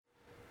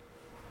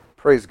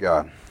Praise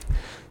God.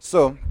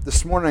 So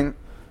this morning,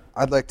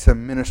 I'd like to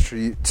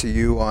minister to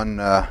you on,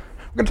 we're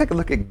going to take a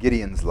look at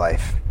Gideon's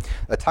life.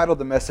 I titled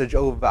the message,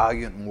 "O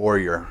Valiant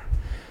Warrior."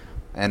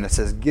 And it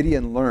says,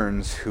 Gideon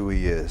learns who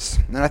he is.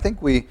 And I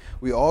think we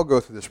all go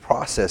through this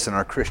process in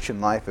our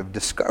Christian life of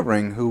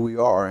discovering who we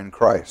are in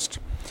Christ.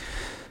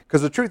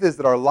 Because the truth is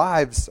that our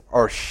lives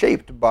are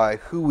shaped by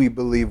who we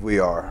believe we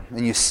are,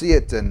 and you see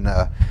it in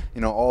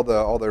all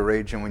the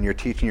rage and when you're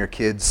teaching your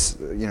kids,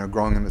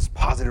 growing them, it's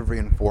positive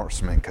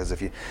reinforcement. Because if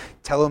you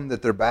tell them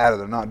that they're bad or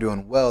they're not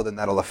doing well, then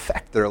that'll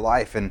affect their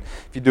life. And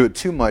if you do it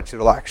too much,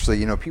 it'll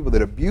actually, people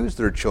that abuse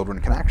their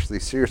children can actually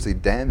seriously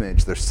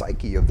damage their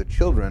psyche of the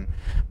children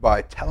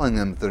by telling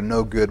them that they're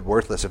no good,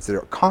 worthless. If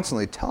they're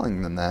constantly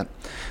telling them that,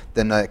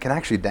 then it can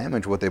actually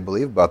damage what they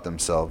believe about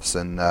themselves.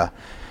 And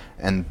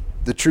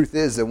the truth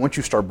is that once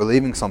you start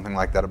believing something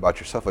like that about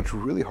yourself, it's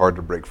really hard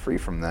to break free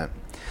from that.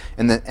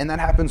 And that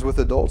happens with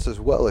adults as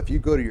well. If you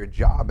go to your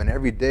job and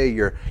every day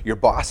your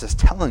boss is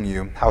telling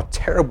you how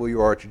terrible you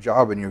are at your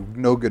job and you're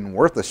no good and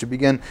worthless, you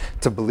begin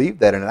to believe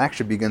that, and it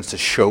actually begins to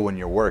show in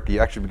your work. You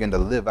actually begin to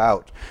live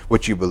out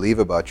what you believe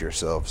about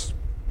yourselves.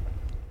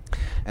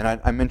 And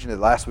I mentioned it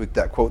last week,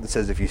 that quote that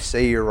says, if you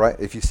say you're right,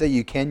 if you say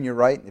you can, you're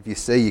right. If you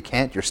say you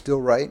can't, you're still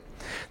right.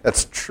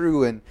 That's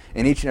true in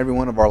each and every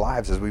one of our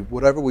lives.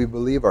 Whatever we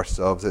believe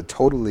ourselves, it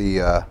totally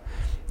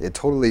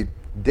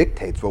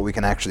dictates what we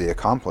can actually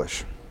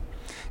accomplish.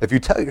 If you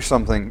tell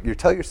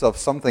yourself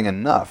something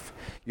enough,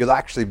 you'll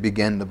actually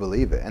begin to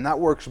believe it. And that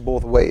works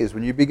both ways.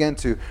 When you begin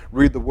to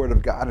read the Word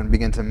of God and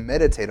begin to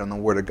meditate on the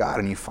Word of God,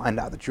 and you find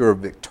out that you're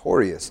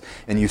victorious,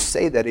 and you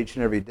say that each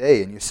and every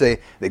day, and you say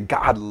that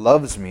God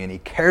loves me, and He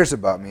cares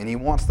about me, and He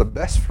wants the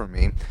best for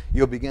me,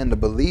 you'll begin to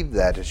believe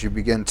that as you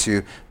begin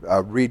to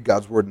read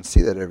God's Word and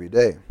see that every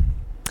day.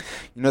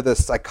 The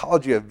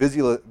psychology of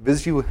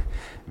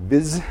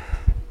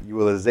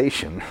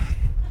visualization.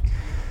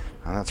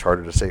 That's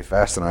harder to say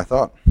fast than I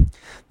thought.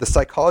 The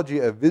psychology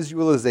of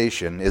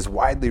visualization is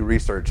widely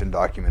researched and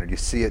documented. You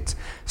see it,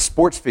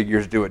 sports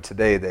figures do it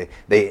today.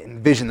 They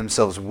envision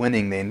themselves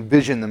winning. They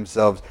envision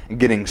themselves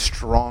getting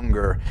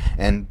stronger.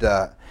 And,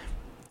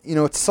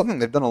 it's something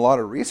they've done a lot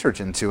of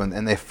research into,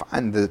 and they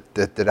find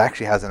that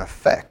actually has an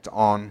effect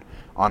on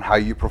how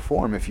you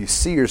perform. If you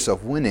see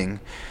yourself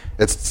winning,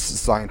 it's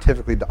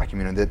scientifically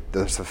documented that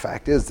the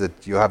fact is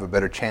that you have a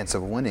better chance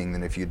of winning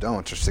than if you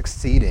don't, or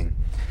succeeding.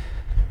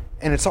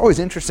 And it's always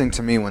interesting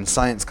to me when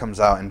science comes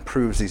out and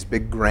proves these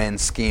big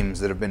grand schemes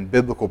that have been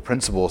biblical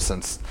principles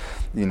since,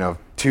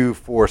 2,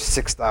 4,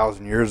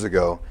 6,000 years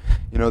ago.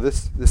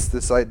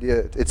 This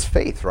idea, it's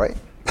faith, right?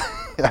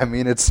 I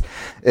mean, it's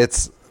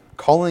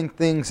calling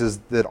things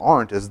that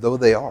aren't as though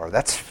they are.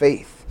 That's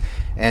faith.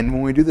 And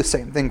when we do the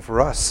same thing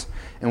for us,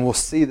 and we'll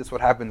see that's what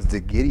happens to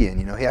Gideon.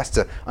 He has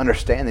to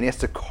understand that he has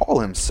to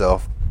call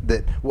himself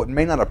that what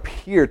may not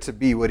appear to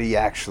be what he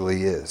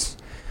actually is.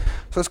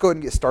 So let's go ahead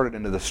and get started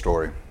into the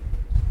story.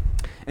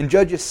 In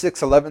Judges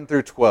 6:11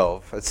 through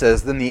 12, it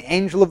says, Then the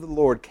angel of the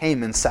Lord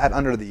came and sat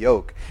under the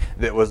oak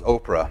that was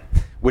Oprah,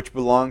 which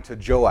belonged to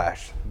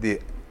Joash,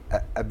 the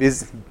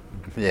Abiezrite,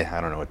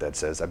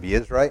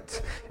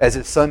 as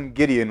his son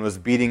Gideon was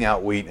beating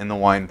out wheat in the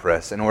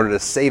winepress in order to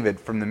save it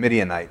from the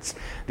Midianites.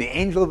 The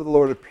angel of the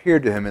Lord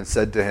appeared to him and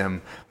said to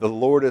him, The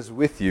Lord is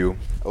with you,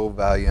 O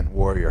valiant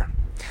warrior.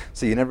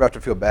 So you never have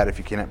to feel bad if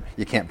you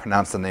can't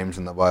pronounce the names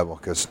in the Bible,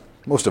 because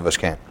most of us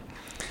can't.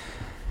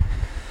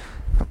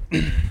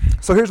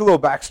 So here's a little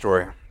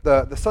backstory.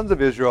 The sons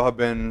of Israel have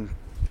been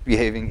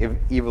behaving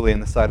evilly in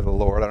the sight of the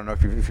Lord. I don't know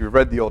if you've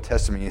read the Old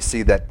Testament, you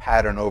see that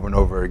pattern over and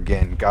over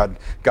again.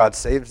 God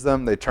saves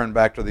them, they turn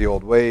back to the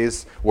old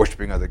ways,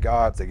 worshiping other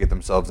gods, they get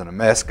themselves in a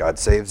mess, God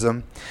saves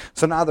them.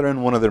 So now they're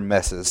in one of their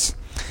messes.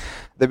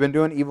 They've been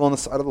doing evil in the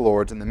sight of the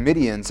Lord, and the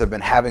Midians have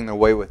been having their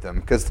way with them,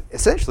 because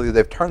essentially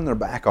they've turned their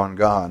back on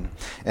God,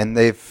 and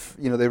they've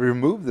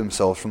removed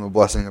themselves from the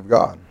blessing of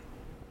God.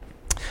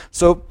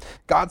 So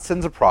God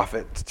sends a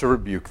prophet to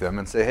rebuke them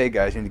and say, hey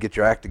guys, you need to get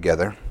your act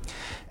together.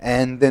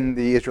 And then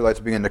the Israelites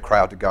begin to cry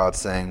out to God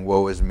saying,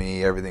 woe is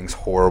me, everything's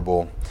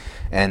horrible.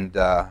 And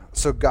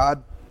so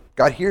God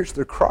hears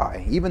their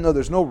cry. Even though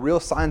there's no real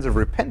signs of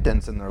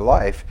repentance in their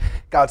life,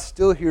 God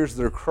still hears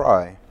their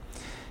cry.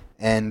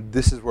 And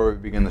this is where we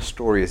begin the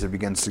story as it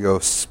begins to go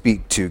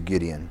speak to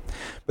Gideon.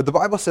 But the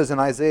Bible says in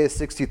Isaiah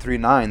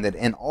 63:9 that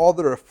in all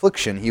their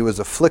affliction he was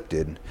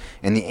afflicted,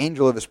 and the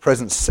angel of his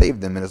presence saved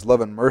them. In his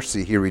love and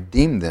mercy he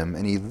redeemed them,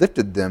 and he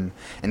lifted them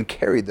and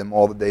carried them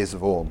all the days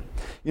of old.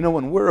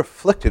 When we're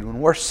afflicted, when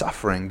we're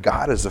suffering,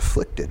 God is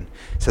afflicted.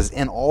 It says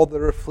in all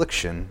their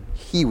affliction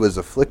he was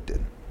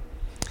afflicted.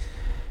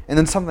 And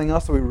then something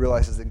else that we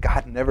realize is that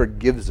God never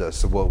gives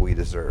us what we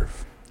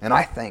deserve. And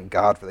I thank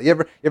God for that. You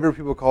ever hear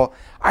people call,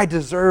 I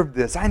deserve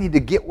this, I need to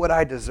get what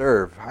I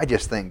deserve. I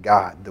just thank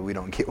God that we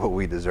don't get what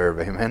we deserve,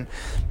 amen?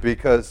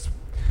 Because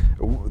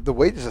The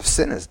wages of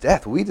sin is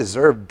death. We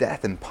deserve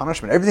death and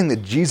punishment. Everything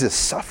that Jesus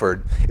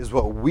suffered is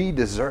what we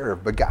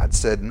deserve. But God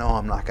said, no,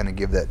 I'm not going to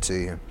give that to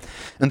you.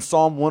 In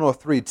Psalm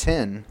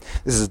 103:10,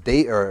 this is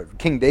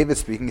King David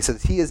speaking. He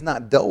says, He has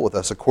not dealt with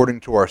us according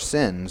to our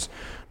sins,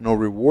 nor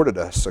rewarded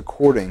us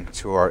according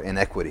to our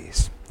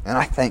iniquities. And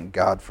I thank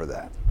God for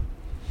that.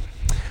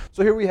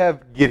 So here we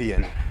have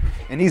Gideon,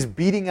 and he's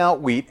beating out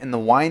wheat in the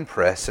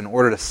winepress in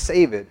order to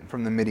save it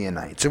from the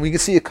Midianites. And we can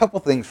see a couple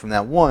things from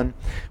that. One,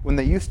 when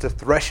they used to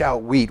thresh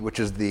out wheat, which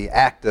is the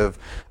act of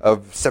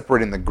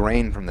separating the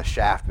grain from the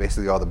shaft,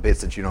 basically all the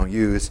bits that you don't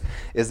use,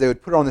 is they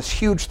would put it on this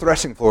huge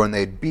threshing floor and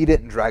they'd beat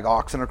it and drag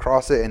oxen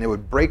across it, and it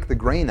would break the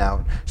grain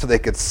out so they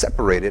could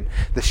separate it.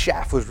 The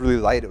shaft was really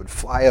light. It would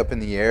fly up in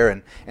the air,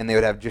 and they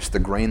would have just the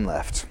grain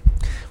left.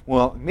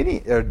 Well,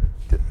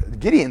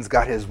 Gideon's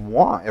got his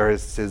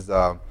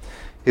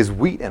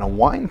wheat in a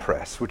wine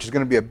press, which is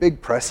going to be a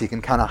big press. He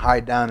can kind of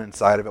hide down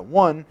inside of it.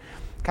 One,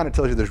 kind of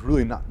tells you there's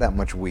really not that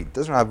much wheat. It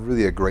doesn't have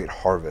really a great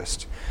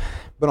harvest.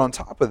 But on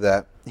top of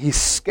that, he's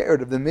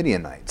scared of the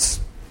Midianites,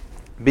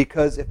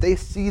 because if they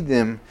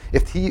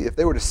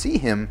were to see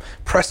him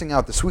pressing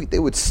out this wheat, they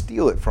would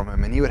steal it from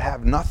him, and he would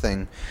have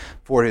nothing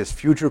for his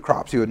future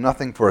crops. He would have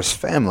nothing for his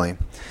family.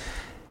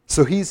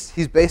 So he's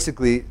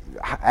basically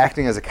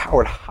acting as a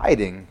coward,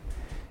 hiding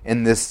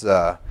in this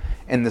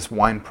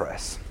wine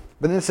press.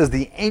 But then it says,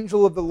 the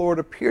angel of the Lord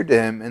appeared to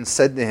him and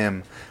said to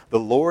him, the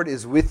Lord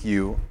is with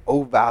you,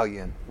 O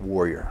valiant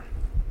warrior.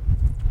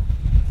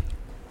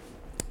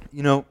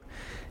 You know,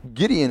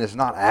 Gideon is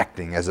not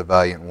acting as a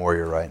valiant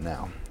warrior right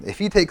now. If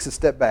he takes a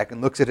step back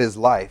and looks at his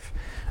life,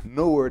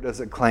 nowhere does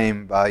it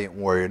claim valiant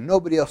warrior.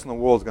 Nobody else in the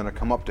world is going to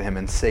come up to him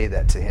and say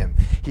that to him.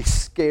 He's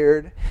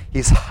scared.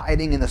 He's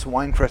hiding in this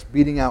wine press,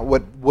 beating out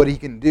what he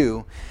can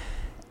do.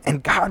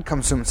 And God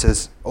comes to him and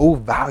says, O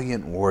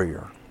valiant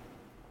warrior.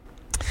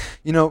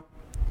 You know,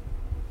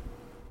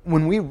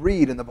 when we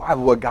read in the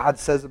Bible what God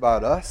says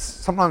about us,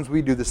 sometimes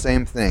we do the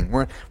same thing.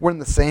 We're in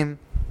the same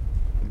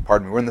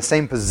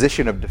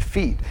position of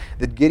defeat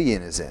that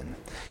Gideon is in.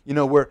 You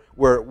know,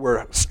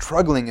 we're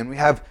struggling and we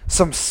have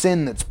some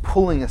sin that's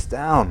pulling us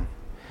down.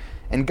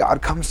 And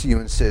God comes to you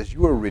and says,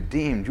 you are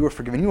redeemed, you are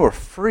forgiven, you are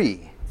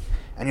free.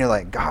 And you're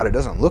like, God, it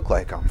doesn't look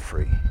like I'm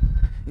free.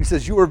 He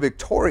says, you are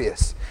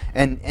victorious.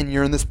 And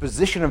you're in this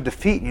position of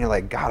defeat. And you're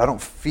like, God, I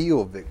don't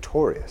feel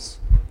victorious.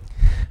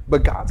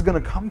 But God's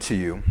going to come to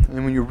you,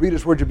 and when you read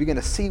His Word, you begin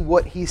to see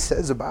what He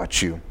says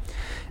about you.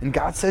 And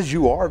God says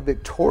you are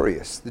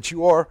victorious, that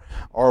you are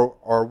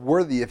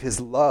worthy of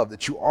His love,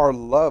 that you are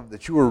loved,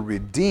 that you are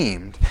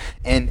redeemed.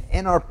 And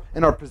in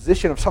our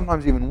position of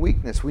sometimes even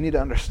weakness, we need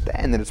to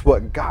understand that it's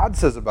what God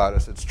says about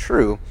us that's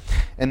true,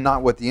 and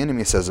not what the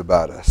enemy says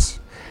about us.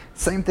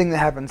 Same thing that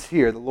happens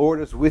here. The Lord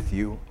is with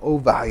you, O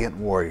valiant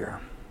warrior.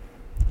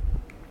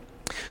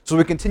 So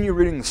we continue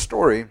reading the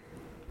story.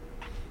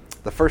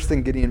 The first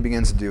thing Gideon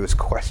begins to do is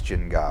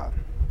question God.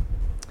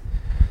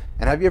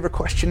 And have you ever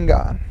questioned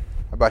God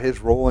about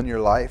His role in your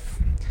life?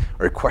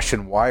 Or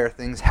questioned, why are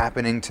things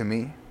happening to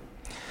me?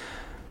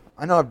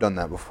 I know I've done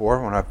that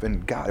before when I've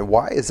been, God,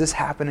 why is this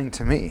happening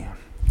to me?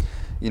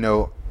 You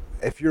know,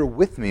 if you're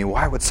with me,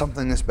 why would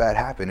something this bad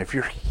happen? If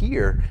you're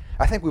here,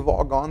 I think we've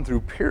all gone through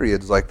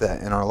periods like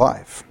that in our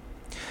life.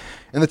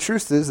 And the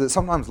truth is that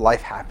sometimes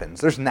life happens.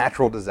 There's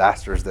natural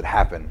disasters that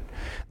happen.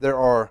 There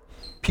are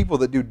people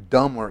that do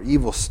dumb or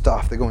evil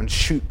stuff. They go and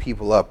shoot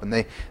people up, and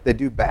they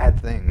do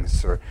bad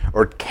things,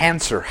 or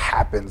cancer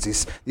happens.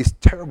 These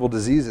terrible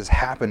diseases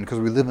happen because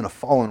we live in a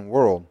fallen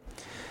world.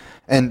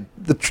 And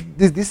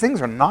these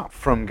things are not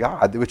from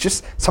God. It's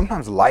just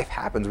sometimes life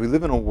happens. We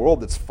live in a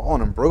world that's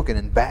fallen and broken,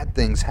 and bad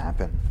things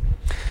happen.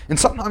 And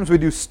sometimes we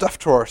do stuff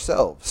to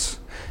ourselves.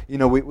 You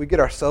know, we get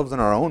ourselves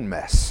in our own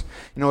mess.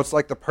 You know, it's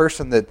like the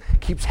person that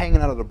keeps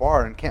hanging out at the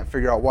bar and can't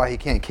figure out why he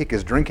can't kick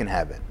his drinking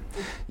habit.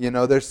 You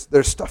know, there's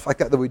stuff like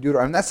that we do.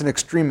 I mean, that's an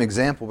extreme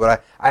example,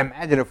 but I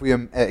imagine if we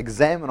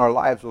examine our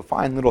lives, we'll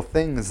find little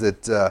things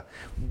that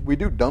we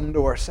do dumb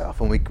to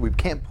ourselves, and we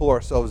can't pull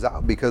ourselves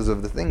out because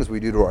of the things we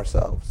do to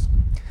ourselves.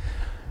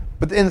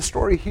 But in the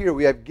story here,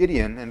 we have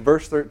Gideon in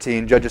verse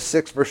 13, Judges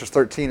 6, verses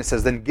 13. It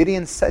says, Then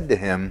Gideon said to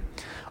him,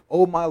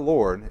 O my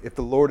Lord, if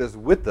the Lord is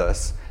with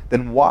us,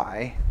 then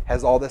why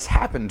has all this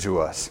happened to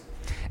us?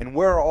 And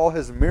where are all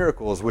His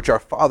miracles which our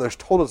fathers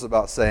told us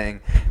about,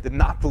 saying, Did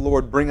not the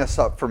Lord bring us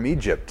up from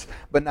Egypt?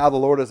 But now the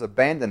Lord has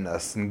abandoned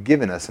us and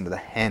given us into the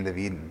hand of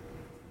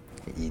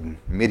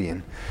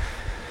Midian.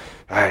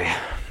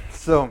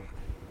 So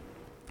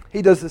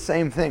he does the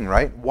same thing,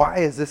 right? Why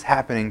is this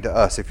happening to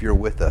us if you're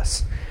with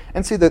us?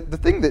 And see, the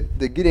thing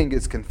that Gideon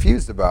gets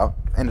confused about,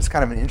 and it's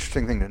kind of an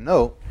interesting thing to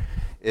note,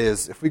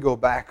 is if we go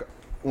back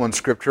one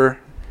scripture,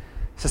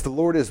 it says, The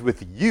Lord is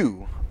with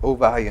you, O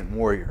valiant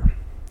warrior.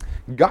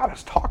 God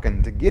is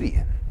talking to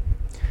Gideon.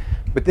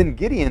 But then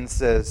Gideon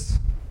says,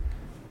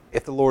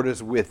 if the Lord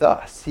is with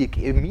us, he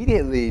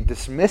immediately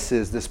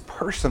dismisses this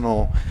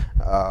personal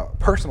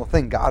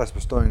thing God is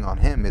bestowing on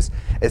him.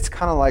 It's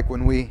kind of like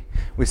when we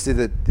see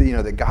that, you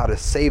know, that God has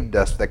saved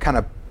us, that kind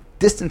of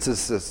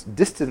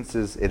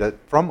distances it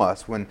from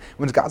us when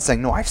God's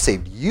saying, no, I've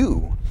saved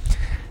you.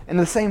 And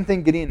the same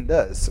thing Gideon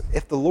does.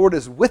 If the Lord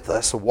is with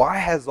us, why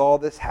has all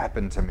this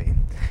happened to me?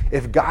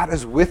 If God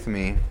is with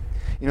me,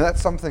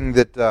 that's something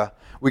that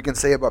we can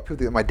say about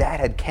people. My dad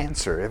had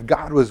cancer. If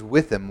God was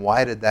with him,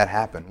 why did that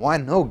happen? Well, I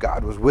know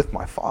God was with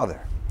my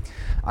father.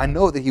 I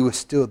know that he was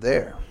still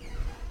there.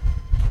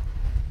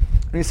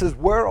 And he says,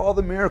 where are all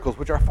the miracles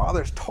which our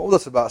fathers told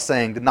us about,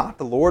 saying, did not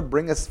the Lord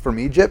bring us from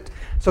Egypt?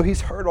 So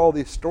he's heard all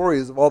these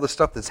stories of all the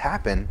stuff that's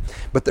happened,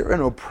 but they're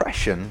in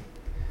oppression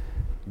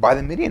by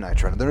the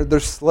Midianites. They're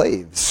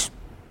slaves.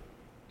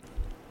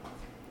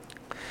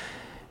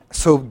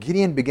 So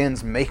Gideon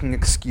begins making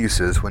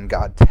excuses when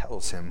God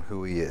tells him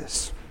who he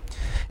is.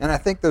 And I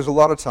think there's a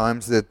lot of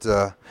times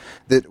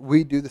that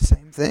we do the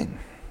same thing.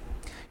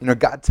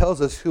 God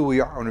tells us who we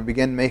are when we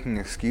begin making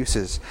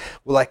excuses.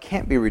 Well, I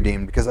can't be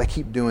redeemed because I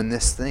keep doing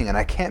this thing, and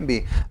I can't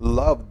be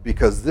loved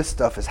because this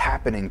stuff is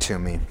happening to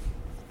me.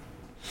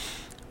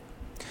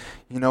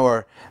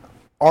 Or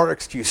our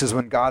excuses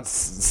when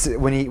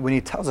when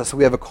he tells us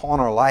we have a call in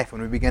our life,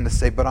 when we begin to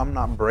say, but I'm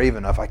not brave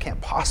enough, I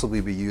can't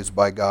possibly be used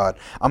by God,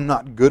 I'm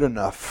not good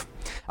enough,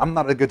 I'm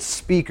not a good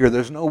speaker,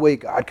 there's no way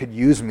God could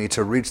use me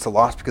to reach the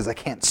lost because I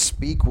can't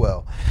speak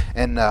well,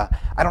 and I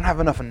don't have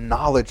enough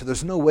knowledge,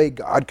 there's no way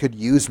God could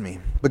use me.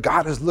 But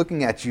God is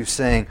looking at you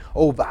saying,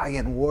 oh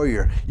valiant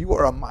warrior, you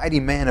are a mighty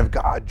man of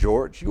God,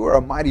 George, you are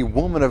a mighty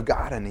woman of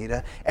God,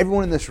 Anita.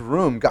 Everyone in this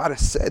room, God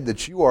has said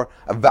that you are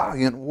a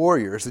valiant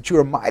warriors, that you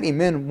are mighty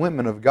men and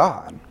women of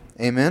God.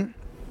 Amen?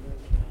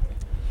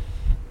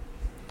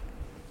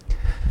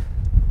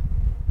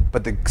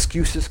 But the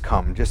excuses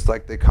come just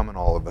like they come in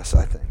all of us,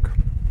 I think.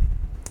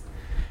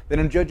 Then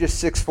in Judges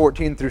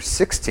 6:14 through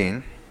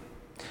 16,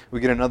 we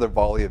get another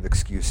volley of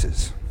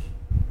excuses.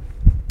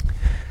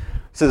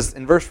 It says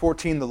in verse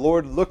 14, the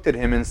Lord looked at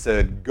him and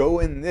said, go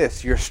in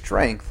this your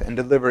strength and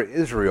deliver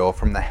Israel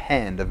from the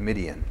hand of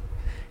Midian.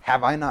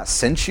 Have I not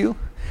sent you?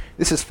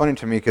 This is funny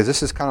to me because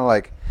this is kind of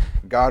like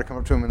God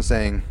coming up to him and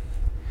saying,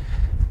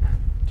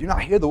 do you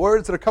not hear the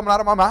words that are coming out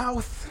of my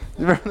mouth?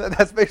 Remember that?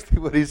 That's basically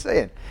what he's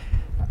saying.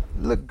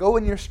 Look, go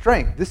in your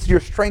strength. This is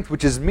your strength,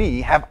 which is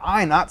me. Have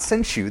I not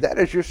sent you? That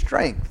is your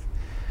strength.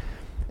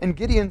 And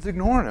Gideon's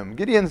ignoring him.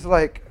 Gideon's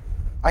like,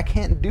 I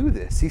can't do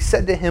this. He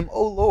said to him,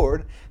 O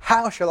Lord,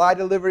 how shall I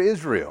deliver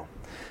Israel?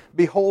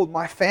 Behold,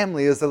 my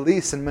family is the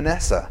least in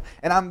Manasseh,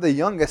 and I'm the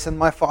youngest in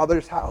my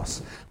father's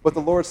house. But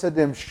the Lord said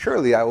to him,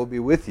 surely I will be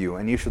with you,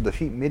 and you shall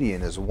defeat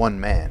Midian as one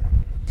man.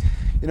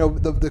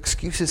 The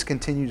excuses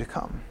continue to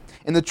come.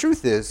 And the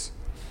truth is,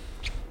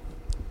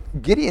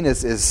 Gideon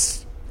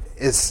is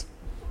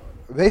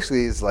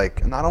basically is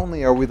like, not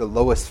only are we the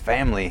lowest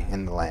family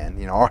in the land,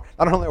 not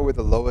only are we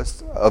the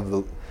lowest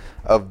of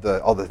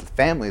all the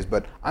families,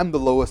 but I'm the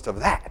lowest of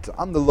that.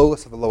 I'm the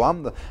lowest of the low.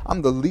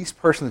 I'm the least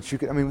person that you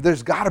could.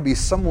 There's got to be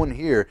someone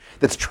here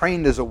that's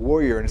trained as a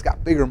warrior and he's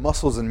got bigger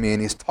muscles than me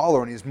and he's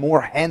taller and he's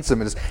more handsome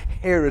and his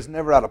hair is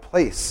never out of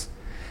place.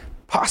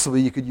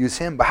 Possibly you could use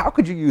him, but how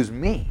could you use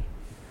me?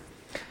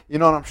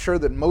 And I'm sure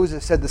that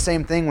Moses said the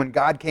same thing when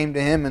God came to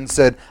him and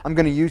said, I'm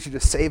going to use you to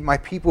save my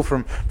people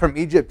from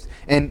Egypt.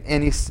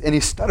 And he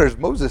stutters.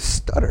 Moses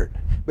stuttered,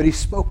 but he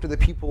spoke to the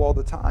people all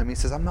the time. He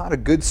says, I'm not a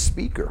good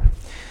speaker.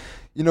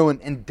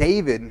 And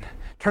David,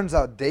 turns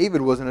out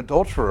David was an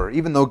adulterer,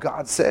 even though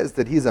God says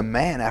that he's a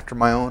man after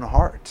my own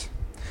heart.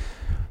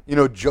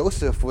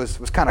 Joseph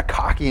was kind of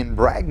cocky and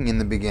bragging in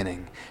the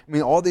beginning.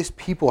 All these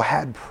people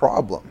had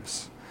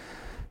problems.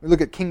 We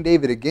look at King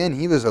David again.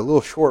 He was a little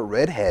short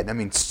redhead.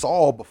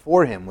 Saul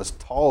before him was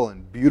tall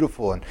and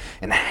beautiful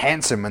and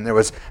handsome, and there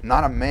was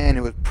not a man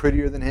who was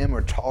prettier than him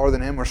or taller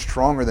than him or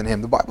stronger than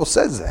him. The Bible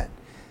says that.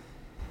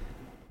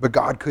 But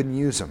God couldn't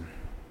use him.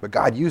 But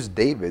God used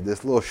David,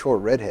 this little short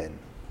redhead.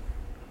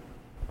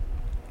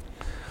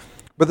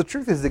 But the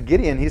truth is that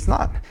Gideon, he's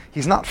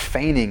not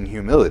feigning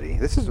humility.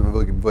 This is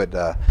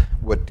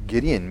what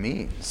Gideon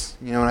means.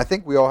 And I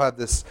think we all have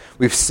this,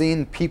 we've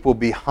seen people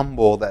be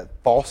humble, that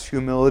false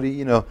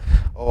humility, oh,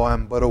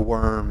 I'm but a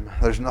worm.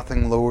 There's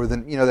nothing lower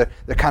than,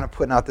 they're kind of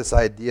putting out this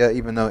idea,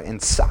 even though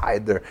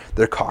inside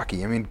they're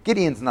cocky.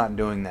 Gideon's not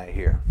doing that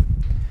here.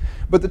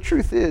 But the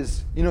truth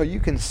is, you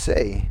can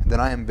say that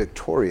I am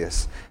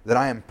victorious, that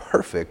I am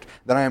perfect,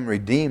 that I am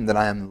redeemed, that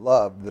I am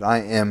loved, that I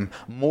am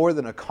more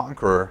than a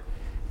conqueror.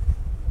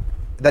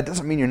 That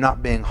doesn't mean you're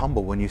not being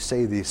humble when you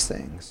say these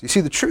things. You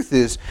see, the truth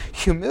is,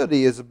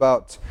 humility is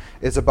about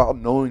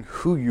knowing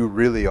who you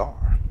really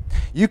are.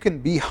 You can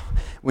be,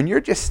 when you're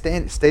just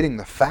stating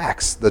the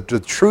facts, the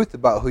truth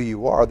about who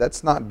you are,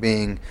 that's not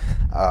being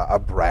a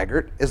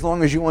braggart, as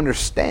long as you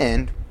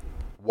understand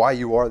why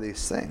you are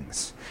these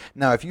things.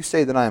 Now, if you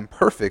say that I am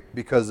perfect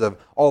because of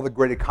all the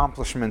great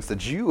accomplishments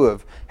that you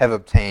have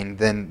obtained,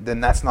 then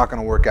that's not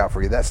going to work out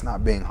for you. That's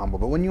not being humble.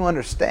 But when you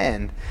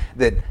understand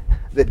that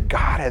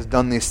God has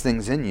done these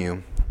things in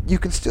you, you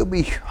can still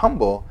be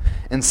humble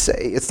and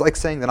say, it's like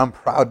saying that I'm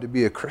proud to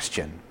be a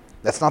Christian.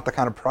 That's not the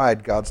kind of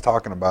pride God's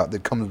talking about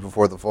that comes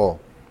before the fall.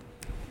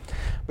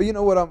 But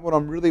what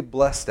I'm really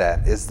blessed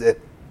at is that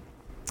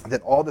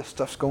that all this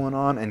stuff's going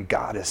on, and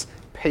God is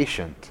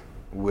patient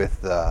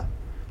with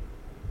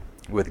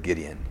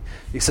Gideon.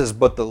 He says,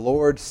 "But the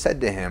Lord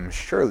said to him,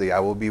 surely I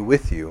will be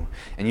with you,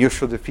 and you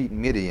shall defeat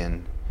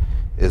Midian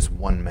as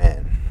one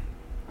man."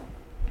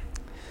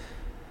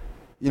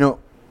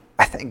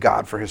 I thank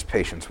God for his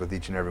patience with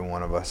each and every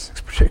one of us,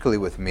 particularly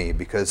with me,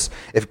 because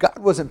if God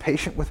wasn't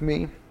patient with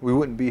me, we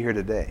wouldn't be here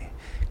today.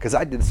 Because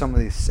I did some of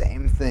these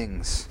same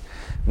things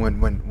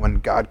when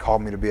God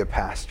called me to be a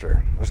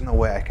pastor. There's no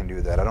way I can do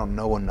that. I don't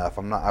know enough.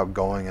 I'm not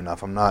outgoing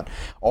enough.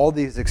 All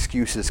these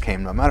excuses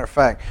came. As a matter of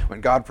fact,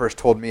 when God first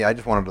told me, I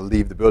just wanted to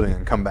leave the building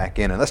and come back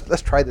in, and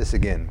let's try this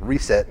again,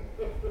 reset.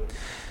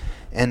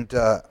 And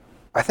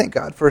I thank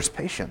God for his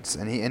patience,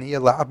 and he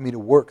allowed me to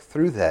work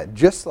through that.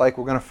 Just like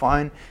we're going to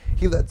find,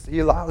 he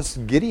allows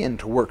Gideon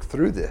to work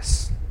through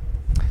this.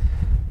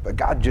 But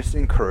God just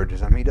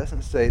encourages him. He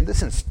doesn't say,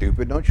 "Listen,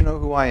 stupid, don't you know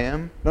who I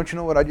am? Don't you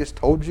know what I just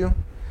told you?"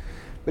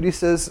 But he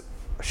says,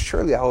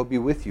 "Surely I will be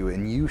with you,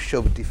 and you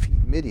shall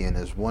defeat Midian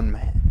as one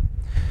man."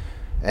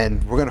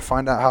 And we're going to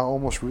find out how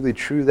almost really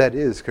true that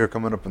is here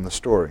coming up in the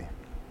story.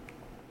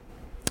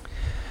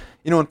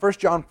 In 1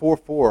 John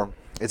 4:4,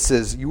 it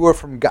says, "You are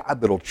from God,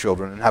 little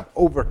children, and have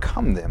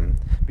overcome them,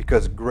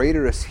 because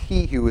greater is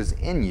he who is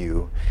in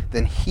you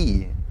than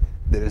he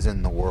that is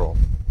in the world."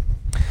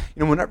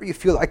 Whenever you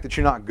feel like that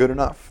you're not good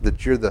enough,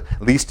 that you're the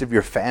least of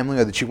your family,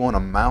 or that you won't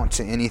amount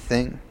to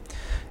anything,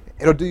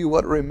 it'll do you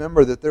well to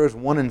remember that there is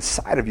one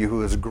inside of you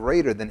who is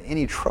greater than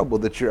any trouble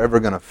that you're ever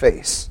going to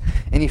face.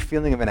 Any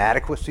feeling of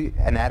inadequacy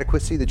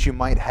that you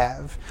might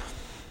have,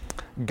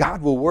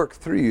 God will work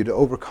through you to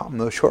overcome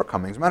those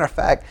shortcomings. Matter of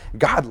fact,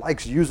 God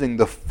likes using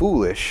the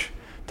foolish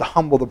to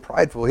humble the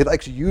prideful. He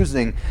likes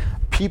using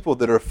people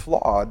that are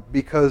flawed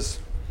because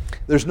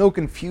there's no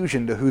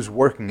confusion to who's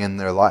working in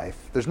their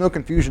life. There's no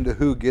confusion to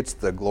who gets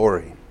the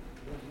glory.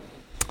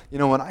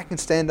 When I can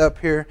stand up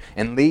here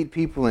and lead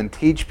people and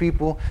teach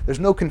people, there's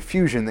no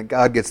confusion that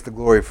God gets the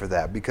glory for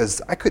that,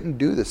 because I couldn't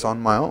do this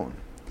on my own.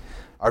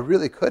 I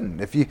really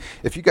couldn't. If you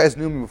guys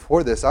knew me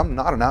before this, I'm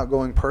not an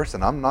outgoing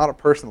person. I'm not a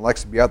person that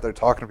likes to be out there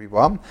talking to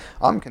people.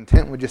 I'm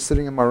content with just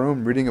sitting in my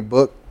room reading a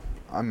book.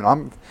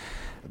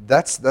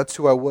 That's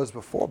who I was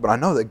before. But I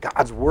know that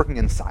God's working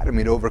inside of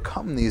me to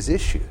overcome these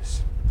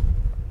issues.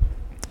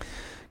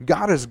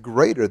 God is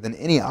greater than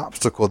any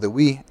obstacle that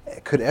we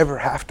could ever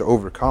have to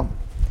overcome.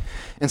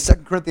 In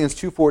 2 Corinthians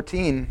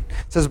 2:14, it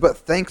says, "But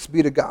thanks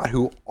be to God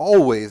who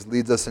always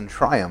leads us in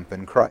triumph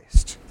in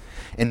Christ,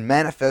 and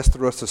manifests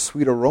through us a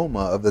sweet aroma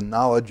of the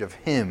knowledge of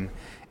him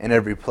in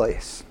every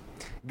place."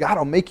 God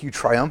will make you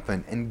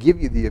triumphant and give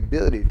you the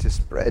ability to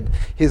spread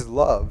his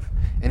love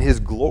and his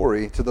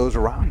glory to those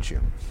around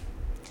you.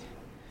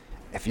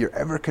 If you're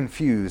ever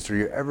confused or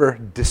you're ever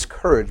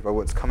discouraged by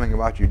what's coming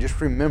about you, just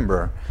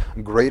remember,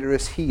 greater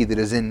is he that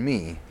is in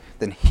me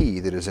than he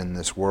that is in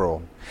this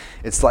world.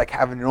 It's like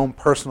having your own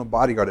personal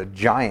bodyguard, a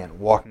giant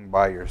walking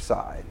by your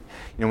side.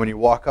 When you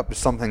walk up to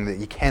something that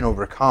you can't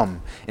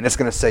overcome, and it's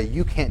going to say,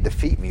 "You can't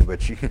defeat me,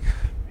 but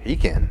he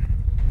can."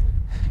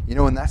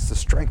 And that's the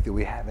strength that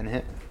we have in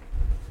him.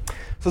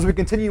 So as we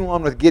continue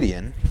on with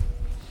Gideon,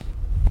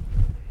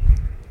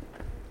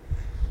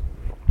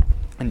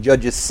 in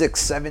Judges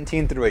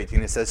 6:17 through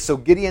 18, it says, "So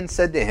Gideon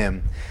said to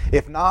him,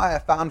 'If now I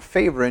have found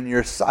favor in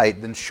your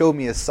sight, then show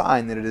me a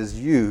sign that it is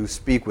you who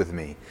speak with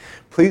me.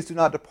 Please do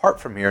not depart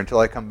from here until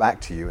I come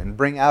back to you, and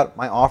bring out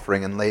my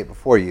offering and lay it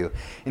before you.'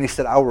 And he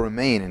said, 'I will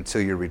remain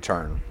until your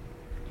return.'"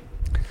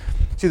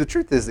 See, the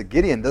truth is that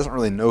Gideon doesn't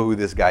really know who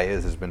this guy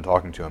is who's been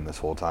talking to him this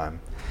whole time.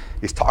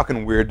 He's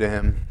talking weird to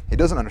him. He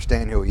doesn't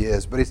understand who he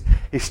is, but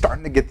he's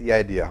starting to get the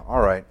idea.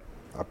 All right,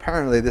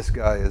 apparently this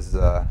guy is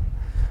a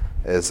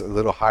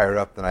little higher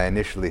up than I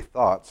initially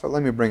thought, so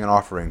let me bring an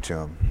offering to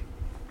him.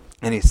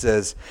 And he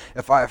says,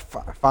 "If I have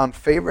found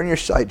favor in your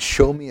sight,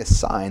 show me a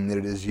sign that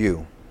it is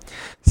you."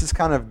 This is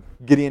kind of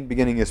Gideon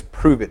beginning his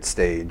prove it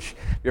stage.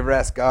 You ever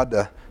ask God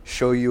to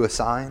show you a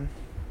sign?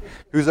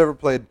 Who's ever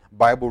played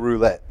Bible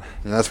roulette?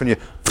 That's when you,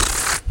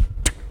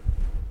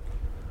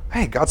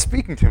 "Hey, God's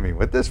speaking to me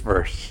with this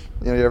verse."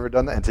 You ever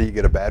done that until you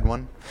get a bad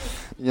one?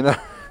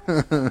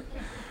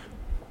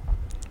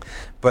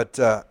 But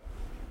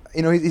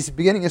he's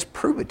beginning his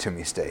prove it to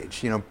me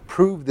stage.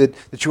 Prove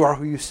that you are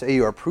who you say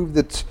you are. Prove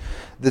that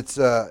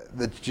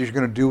you're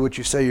going to do what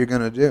you say you're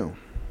going to do.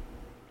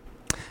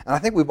 And I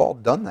think we've all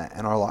done that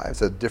in our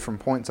lives at different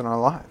points in our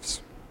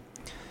lives.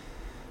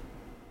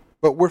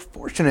 But we're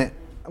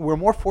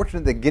more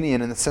fortunate than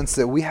Gideon in the sense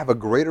that we have a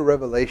greater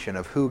revelation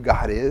of who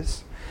God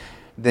is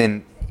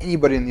than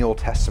anybody in the Old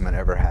Testament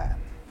ever had.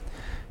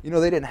 They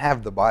didn't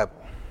have the Bible.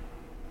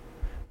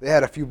 They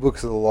had a few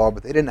books of the law,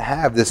 but they didn't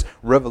have this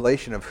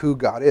revelation of who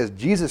God is.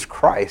 Jesus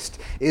Christ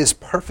is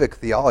perfect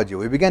theology.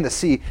 We begin to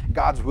see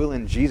God's will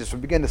in Jesus. We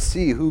begin to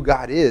see who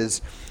God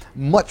is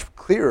much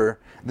clearer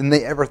than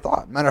they ever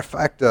thought. Matter of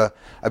fact,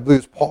 I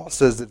believe Paul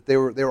says that they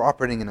were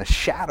operating in a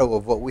shadow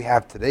of what we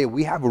have today.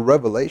 We have a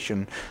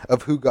revelation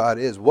of who God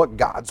is, what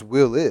God's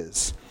will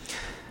is.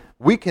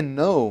 We can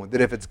know that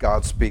if it's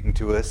God speaking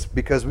to us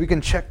because we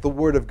can check the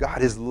Word of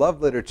God, His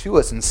love letter to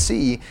us, and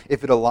see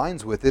if it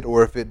aligns with it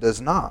or if it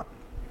does not.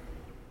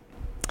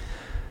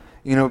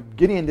 You know,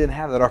 Gideon didn't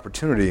have that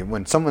opportunity.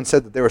 When someone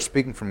said that they were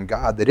speaking from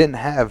God, they didn't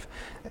have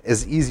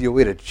as easy a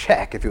way to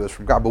check if it was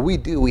from God. But we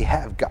do. We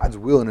have God's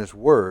will in His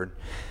Word.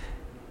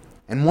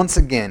 And once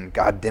again,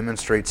 God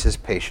demonstrates His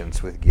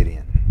patience with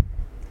Gideon.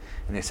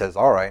 And He says,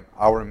 all right,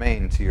 I'll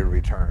remain to your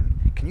return.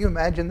 Can you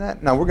imagine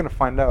that? Now, we're going to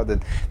find out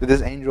that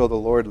this angel of the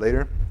Lord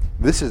later,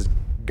 this is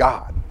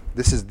God.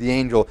 This is the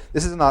angel.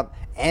 This is not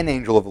an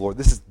angel of the Lord.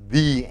 This is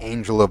the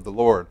angel of the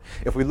Lord.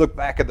 If we look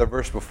back at the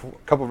verse before,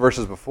 a couple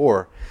verses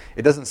before,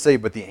 it doesn't say,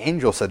 but the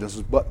angel said, this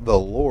is what the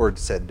Lord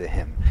said to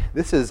him.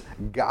 This is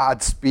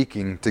God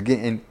speaking to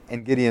Gideon,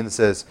 and Gideon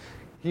says,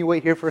 can you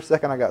wait here for a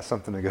second? I got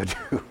something to go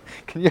do.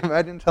 Can you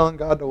imagine telling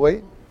God to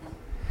wait?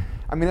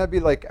 I mean, that'd be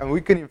like, we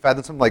couldn't even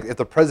fathom something like if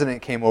the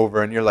president came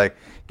over and you're like,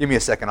 give me a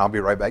second, I'll be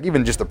right back.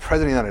 Even just the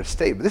president of the United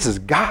States. But this is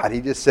God. He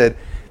just said,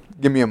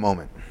 give me a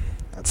moment.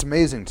 That's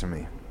amazing to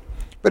me.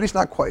 But he's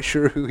not quite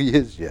sure who he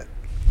is yet.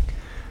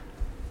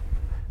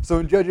 So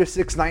in Judges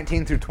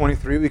 6:19 through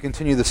 23, we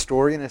continue the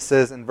story, and it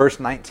says in verse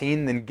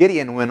 19, then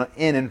Gideon went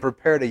in and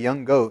prepared a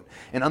young goat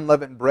and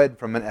unleavened bread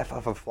from an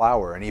ephah of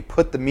flour, and he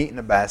put the meat in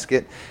a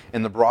basket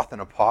and the broth in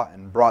a pot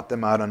and brought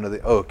them out under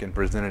the oak and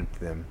presented it to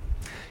them.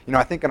 You know,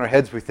 I think in our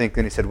heads we think,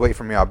 then he said, wait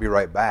for me, I'll be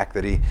right back,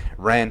 that he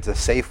ran to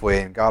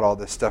Safeway and got all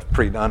this stuff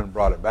pre-done and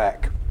brought it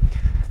back.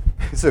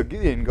 So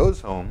Gideon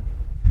goes home,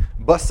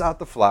 busts out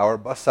the flour,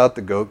 busts out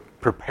the goat,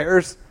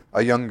 prepares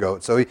a young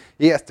goat. So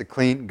he has to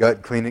clean it,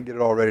 get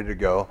it all ready to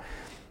go,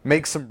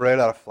 make some bread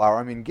out of flour.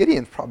 I mean,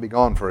 Gideon's probably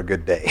gone for a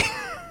good day.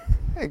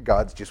 And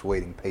God's just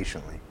waiting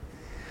patiently.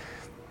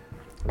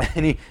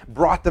 And he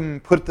brought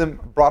them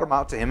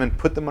out to him and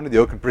put them under the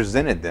oak and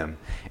presented them.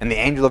 And the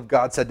angel of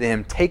God said to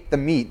him, take the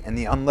meat and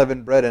the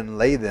unleavened bread and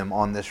lay them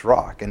on this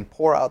rock and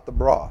pour out the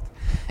broth.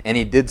 And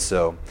he did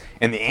so.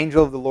 And the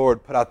angel of the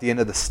Lord put out the end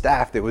of the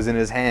staff that was in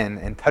his hand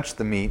and touched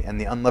the meat and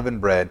the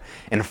unleavened bread.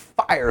 And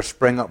fire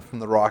sprang up from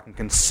the rock and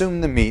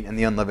consumed the meat and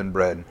the unleavened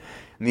bread.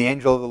 And the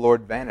angel of the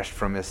Lord vanished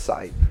from his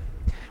sight.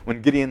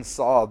 When Gideon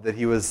saw that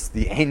he was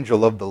the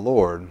angel of the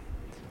Lord,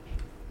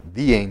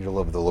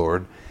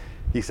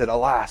 he said,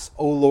 alas,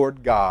 O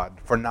Lord God,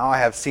 for now I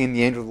have seen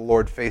the angel of the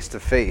Lord face to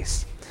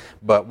face.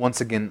 But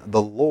once again,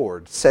 the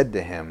Lord said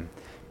to him,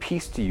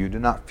 peace to you, do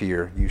not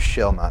fear, you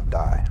shall not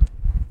die.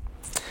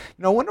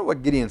 You know, I wonder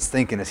what Gideon's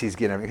thinking as he's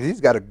getting, because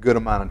he's got a good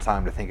amount of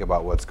time to think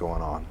about what's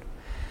going on.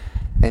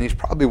 And he's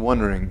probably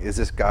wondering, is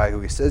this guy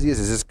who he says he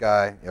is this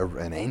guy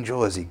an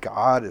angel? Is he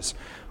God?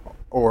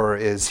 Or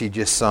is he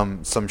just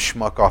some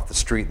schmuck off the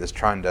street that's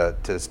trying to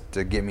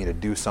get me to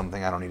do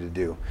something I don't need to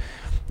do?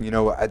 You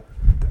know,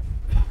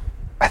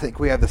 I think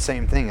we have the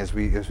same thing as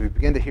we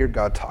begin to hear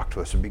God talk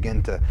to us. We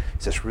begin to,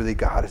 is this really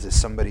God? Is this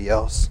somebody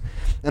else?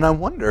 And I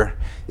wonder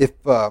if,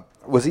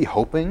 was he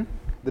hoping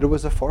that it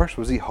was a farce?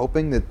 Was he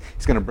hoping that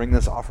he's going to bring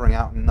this offering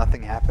out and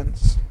nothing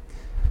happens?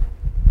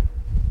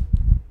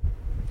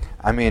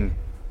 I mean,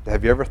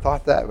 have you ever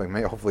thought that? Like,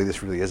 maybe, hopefully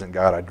this really isn't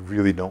God. I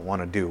really don't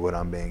want to do what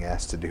I'm being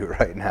asked to do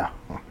right now.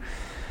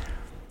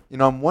 You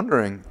know, I'm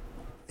wondering,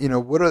 you know,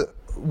 what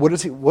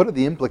are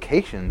the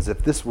implications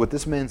if what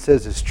this man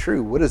says is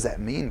true? What does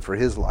that mean for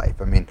his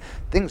life? I mean,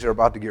 things are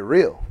about to get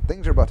real.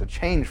 Things are about to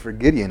change for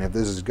Gideon if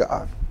this is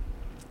God.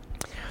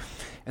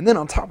 And then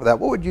on top of that,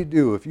 what would you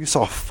do if you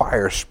saw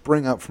fire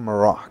spring up from a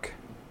rock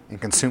and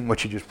consume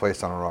what you just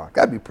placed on a rock?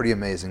 That'd be pretty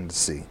amazing to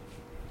see.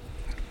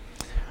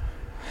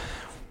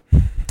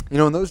 You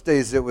know, in those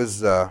days, it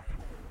was,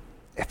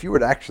 if you were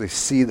to actually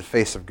see the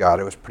face of God,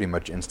 it was pretty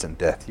much instant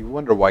death. You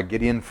wonder why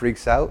Gideon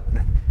freaks out?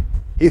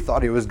 He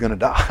thought he was going to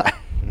die.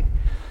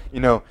 You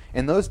know,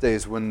 in those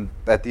days, when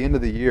at the end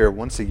of the year,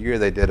 once a year,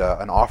 they did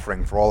an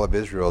offering for all of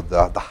Israel,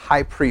 the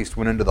high priest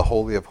went into the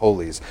Holy of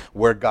Holies,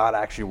 where God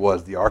actually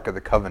was, the Ark of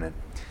the Covenant.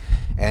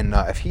 And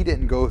if he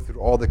didn't go through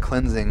all the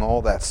cleansing,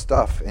 all that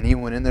stuff, and he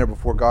went in there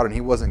before God and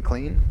he wasn't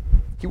clean,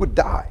 he would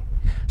die.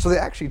 So they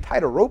actually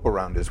tied a rope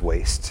around his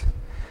waist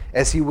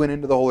as he went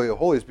into the Holy of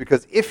Holies,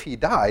 because if he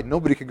died,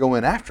 nobody could go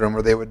in after him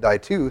or they would die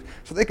too,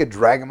 so they could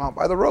drag him out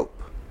by the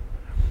rope.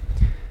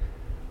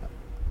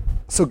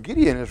 So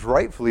Gideon is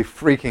rightfully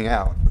freaking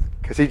out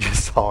because he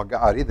just saw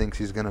God. He thinks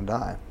he's going to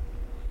die.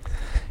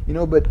 You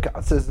know, but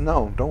God says,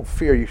 no, don't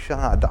fear, you shall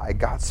not die.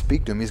 God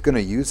speak to him. He's going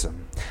to use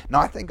him.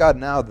 Now, I thank God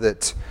now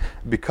that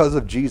because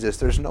of Jesus,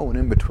 there's no one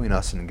in between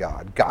us and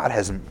God.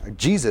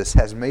 Jesus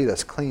has made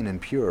us clean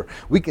and pure.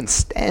 We can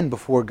stand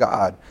before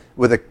God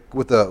with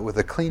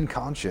a clean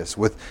conscience,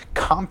 with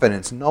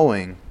confidence,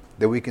 knowing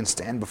that we can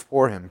stand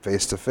before him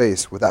face to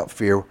face without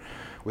fear,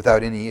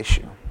 without any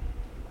issue.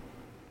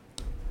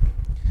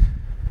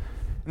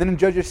 And then in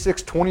Judges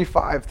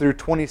 6:25 through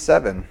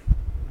 27,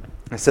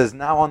 it says,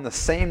 now on the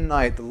same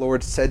night the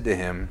Lord said to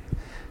him,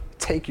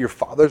 take your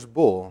father's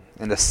bull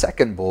and a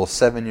second bull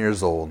 7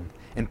 years old,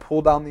 and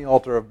pull down the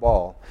altar of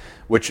Baal,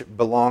 which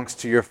belongs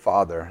to your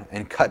father,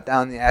 and cut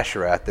down the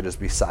Asherah that is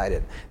beside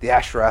it. The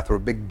Asherah were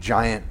big,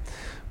 giant,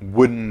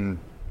 wooden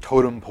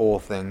totem pole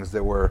things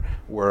that were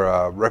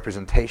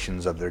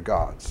representations of their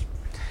gods.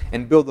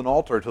 And build an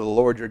altar to the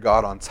Lord your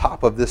God on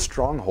top of this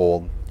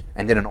stronghold,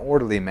 and in an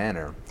orderly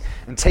manner.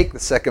 And take the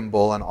second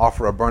bull and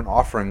offer a burnt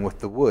offering with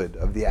the wood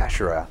of the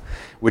Asherah,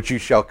 which you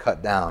shall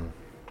cut down.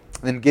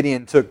 Then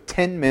Gideon took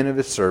 10 men of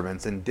his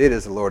servants and did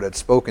as the Lord had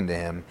spoken to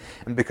him.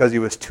 And because he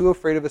was too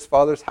afraid of his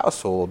father's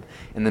household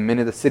and the men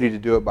of the city to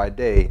do it by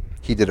day,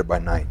 he did it by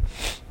night.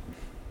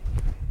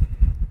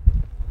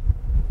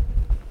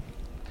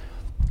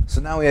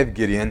 So now we have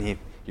Gideon.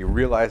 He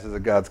realizes that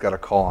God's got a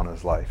call on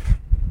his life.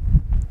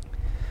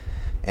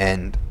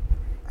 And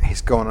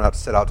he's going out,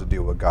 set out to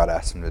do what God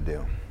asked him to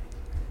do.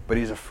 But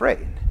he's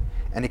afraid.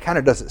 And he kind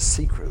of does it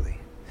secretly.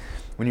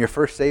 When you're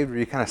first saved, are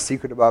you kind of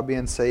secret about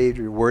being saved?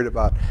 Or you're worried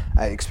about,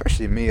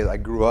 especially me, I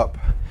grew up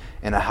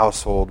in a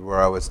household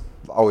where I was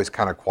always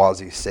kind of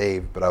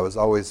quasi-saved, but I was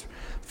always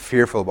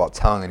fearful about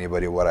telling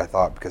anybody what I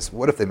thought, because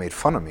what if they made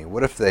fun of me?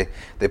 What if they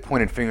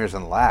pointed fingers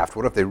and laughed?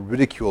 What if they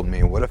ridiculed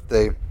me? What if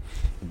they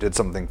did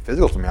something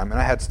physical to me? I mean,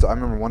 I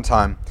remember one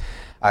time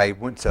I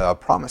went to a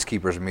Promise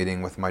Keepers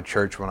meeting with my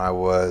church when I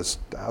was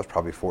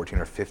probably 14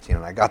 or 15,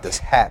 and I got this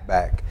hat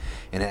back,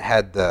 and it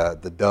had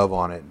the dove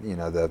on it,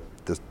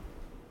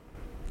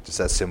 just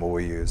that symbol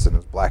we use, and it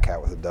was a black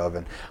hat with a dove.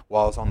 And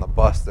while I was on the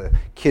bus, the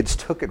kids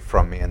took it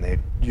from me, and they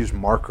used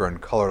marker and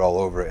colored all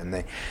over it. And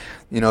they,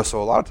 so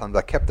a lot of times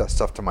I kept that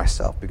stuff to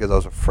myself because I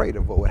was afraid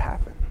of what would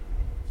happen.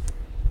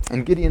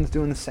 And Gideon's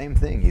doing the same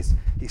thing. He's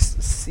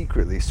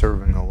secretly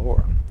serving the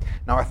Lord.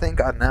 Now I thank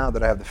God now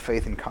that I have the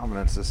faith and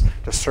confidence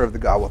to serve the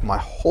God with my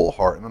whole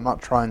heart, and I'm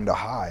not trying to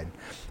hide.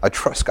 I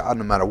trust God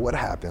no matter what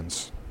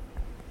happens.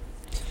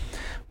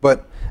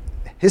 But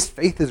his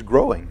faith is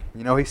growing.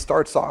 He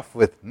starts off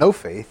with no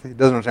faith. He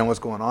doesn't understand what's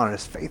going on, and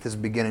his faith is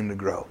beginning to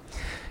grow.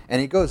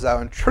 And he goes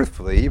out, and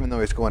truthfully, even though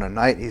he's going at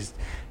night, he's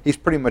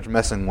pretty much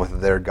messing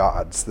with their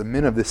gods. The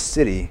men of this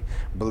city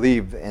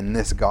believe in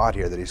this God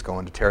here that he's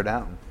going to tear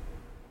down.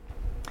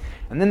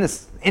 And then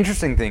this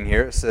interesting thing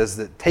here, it says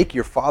that take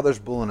your father's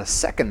bull and a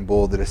second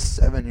bull that is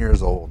 7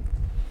 years old.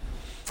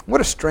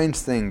 What a strange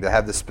thing to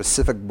have this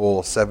specific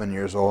bull 7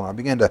 years old. And I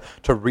began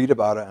to read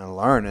about it and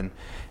learn,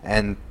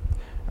 and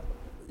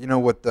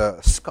what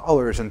the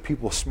scholars and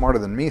people smarter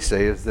than me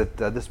say is that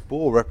this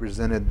bull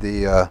represented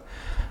the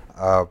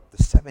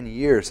 7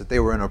 years that they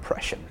were in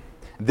oppression.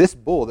 This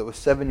bull that was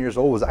 7 years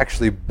old was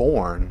actually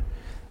born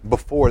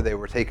before they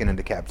were taken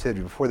into captivity,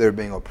 before they were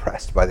being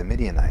oppressed by the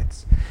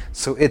Midianites.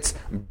 So its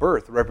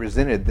birth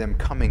represented them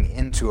coming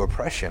into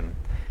oppression.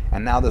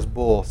 And now this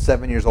bull,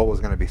 7 years old, was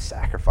going to be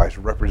sacrificed,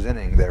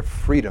 representing their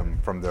freedom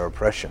from their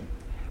oppression.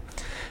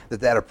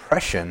 That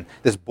oppression,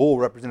 this bull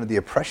represented the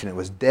oppression. It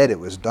was dead. It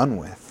was done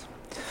with.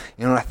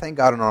 And I thank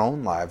God in our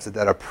own lives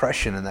that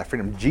oppression and that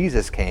freedom,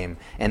 Jesus came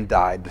and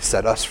died to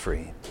set us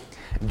free.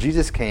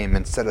 Jesus came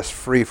and set us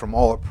free from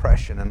all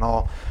oppression and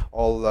all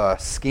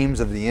schemes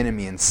of the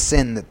enemy and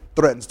sin that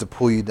threatens to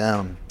pull you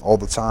down all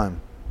the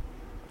time.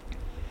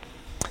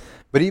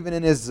 But even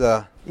in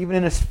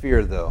his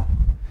fear, though,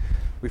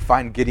 we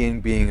find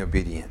Gideon being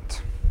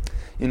obedient.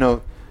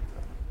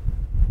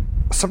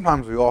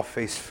 Sometimes we all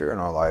face fear in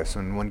our lives,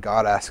 and when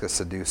God asks us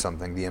to do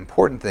something, the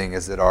important thing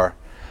is that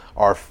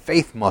our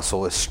faith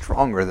muscle is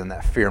stronger than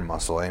that fear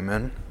muscle.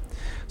 Amen?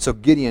 So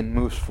Gideon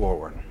moves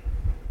forward.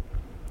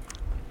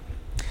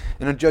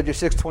 And in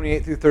Judges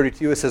 6:28 through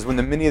 32, it says, when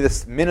the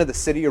men of the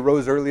city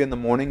arose early in the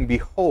morning,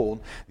 behold,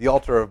 the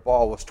altar of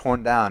Baal was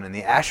torn down, and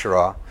the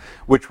Asherah,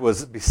 which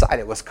was beside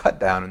it, was cut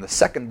down, and the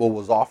second bull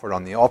was offered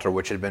on the altar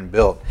which had been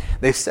built.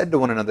 They said to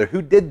one another,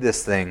 who did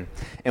this thing?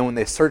 And when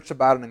they searched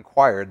about and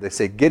inquired, they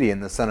say,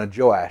 Gideon, the son of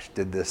Joash,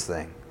 did this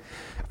thing.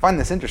 I find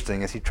this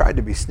interesting as he tried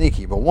to be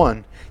sneaky. But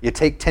one, you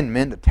take 10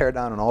 men to tear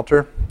down an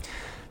altar,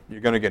 you're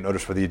going to get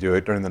noticed whether you do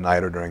it during the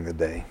night or during the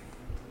day.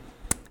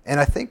 And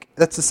I think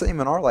that's the same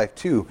in our life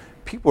too.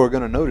 People are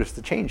going to notice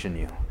the change in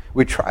you.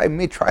 We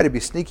may try to be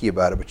sneaky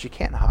about it, but you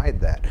can't hide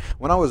that.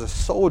 When I was a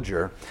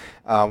soldier,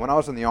 when I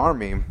was in the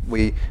Army,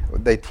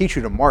 they teach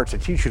you to march, they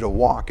teach you to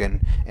walk, and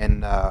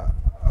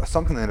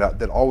something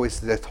that always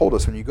they told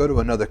us, when you go to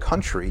another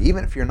country,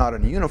 even if you're not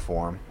in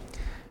uniform,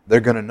 they're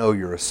going to know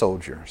you're a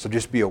soldier. So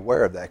just be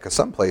aware of that, because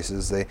some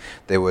places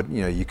they would,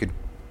 you could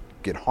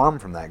get harm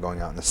from that going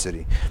out in the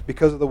city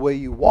because of the way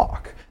you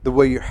walk, the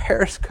way your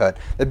hair's cut.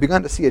 They've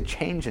begun to see a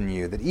change in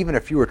you, that even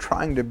if you were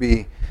trying to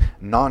be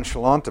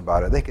nonchalant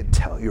about it, they could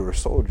tell you were a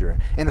soldier.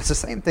 And it's the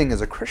same thing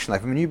as a Christian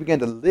life. When you begin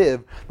to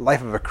live the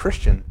life of a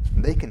Christian,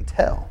 they can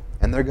tell,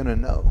 and they're going to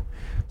know.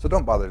 So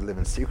don't bother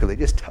living secretly.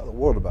 Just tell the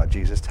world about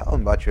Jesus. Tell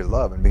them about your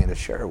love and begin to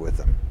share it with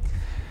them.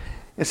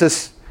 It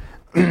says,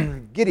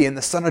 Gideon,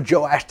 the son of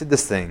Joash, did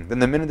this thing. Then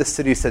the men of the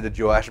city said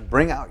to Joash,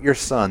 bring out your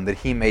son that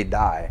he may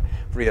die,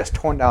 for he has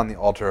torn down the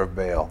altar of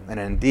Baal, and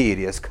indeed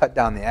he has cut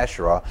down the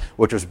Asherah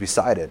which was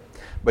beside it.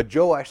 But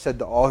Joash said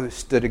to all who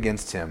stood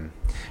against him,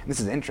 and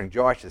this is interesting,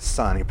 Joash's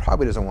son, he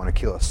probably doesn't want to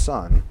kill his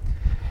son,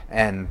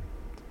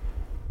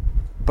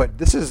 but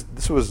this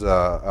was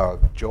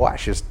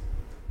Joash's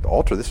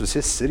altar. This was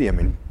his city. I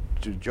mean,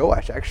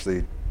 Joash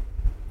actually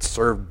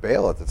served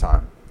Baal at the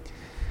time.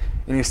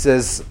 And he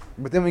says,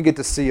 but then we get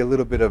to see a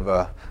little bit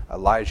of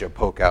Elijah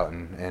poke out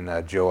in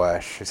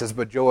Joash. He says,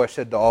 but Joash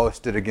said to all who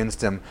stood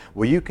against him,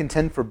 will you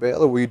contend for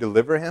Baal or will you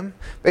deliver him?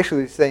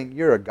 Basically saying,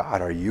 you're a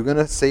god. Are you going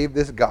to save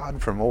this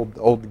god from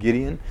old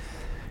Gideon?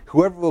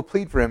 Whoever will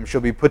plead for him shall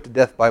be put to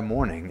death by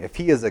morning. If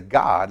he is a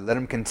god, let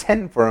him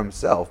contend for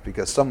himself,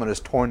 because someone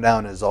has torn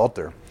down his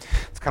altar.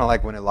 It's kind of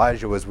like when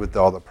Elijah was with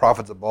all the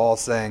prophets of Baal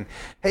saying,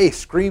 hey,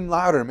 scream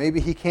louder.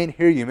 Maybe he can't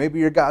hear you. Maybe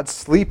your God's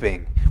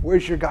sleeping.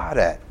 Where's your God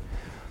at?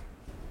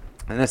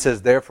 And it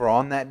says, therefore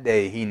on that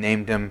day he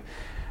named him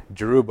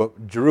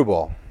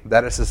Jerubbaal.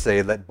 That is to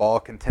say, let Baal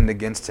contend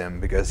against him,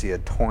 because he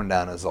had torn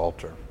down his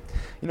altar.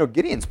 You know,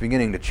 Gideon's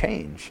beginning to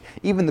change.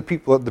 Even the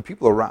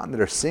people around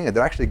that are seeing it,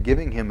 they're actually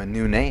giving him a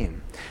new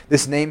name.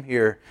 This name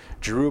here,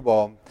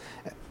 Jerubbaal,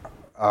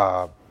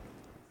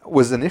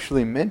 was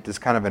initially meant as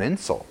kind of an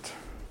insult.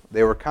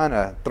 They were kind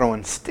of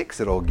throwing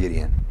sticks at old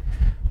Gideon.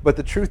 But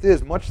the truth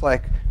is, much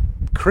like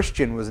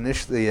Christian was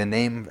initially a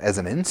name as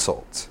an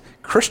insult,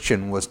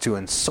 Christian was to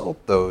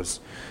insult those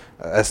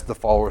as the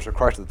followers of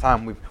Christ at the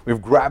time.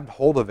 We've grabbed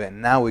hold of it,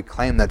 and now we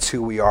claim that's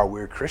who we are.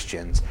 We're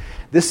Christians.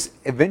 This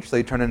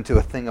eventually turned into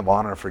a thing of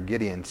honor for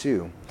Gideon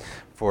too,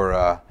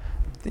 for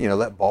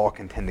let Baal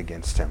contend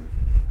against him.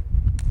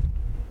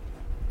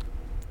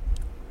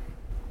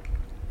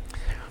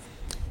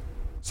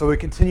 So we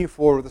continue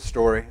forward with the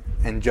story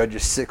in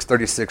Judges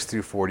 6:36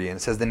 through 40, and it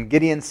says, then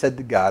Gideon said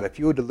to God, if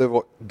you would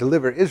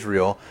deliver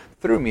Israel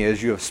through me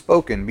as you have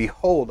spoken,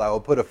 behold, I will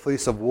put a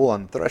fleece of wool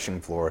on the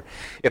threshing floor.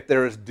 If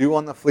there is dew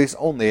on the fleece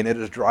only, and it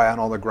is dry on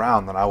all the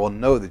ground, then I will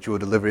know that you will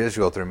deliver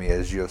Israel through me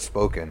as you have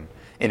spoken.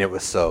 And it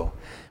was so.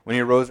 When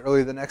he arose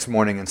early the next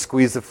morning and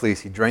squeezed the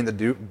fleece, he drained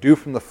the dew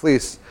from the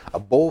fleece, a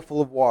bowl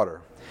full of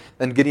water.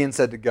 Then Gideon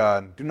said to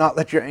God, do not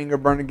let your anger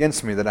burn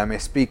against me, that I may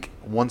speak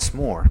once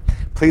more.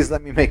 Please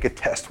let me make a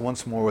test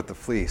once more with the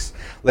fleece.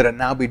 Let it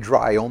now be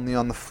dry only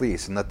on the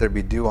fleece, and let there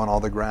be dew on all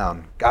the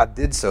ground. God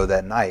did so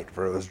that night,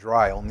 for it was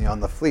dry only on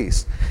the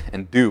fleece,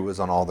 and dew was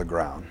on all the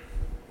ground.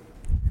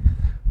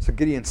 So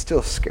Gideon's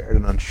still scared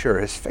and unsure.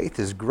 His faith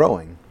is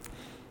growing.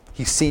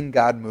 He's seen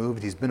God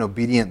move. He's been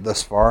obedient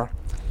thus far.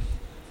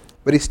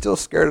 But he's still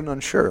scared and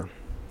unsure.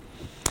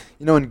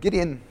 You know, in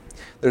Gideon,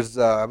 there's,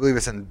 I believe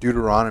it's in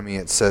Deuteronomy,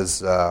 it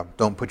says,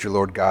 don't put your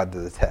Lord God to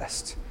the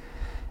test.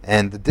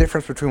 And the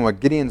difference between what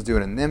Gideon's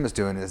doing and them is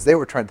doing is they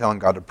were telling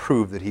God to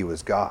prove that he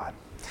was God.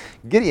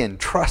 Gideon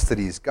trusts that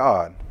he's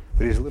God,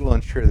 but he's a little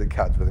unsure that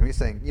God's with him. He's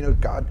saying,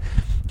 God,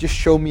 just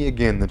show me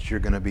again that you're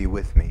going to be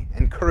with me.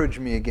 Encourage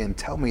me again.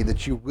 Tell me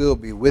that you will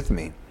be with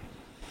me.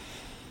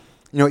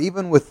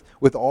 Even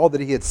with all that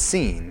he had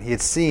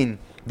seen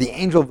the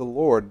angel of the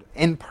Lord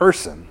in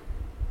person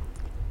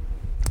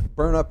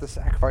burn up the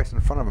sacrifice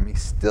in front of him.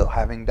 He's still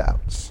having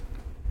doubts.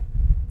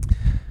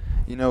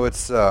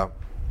 It's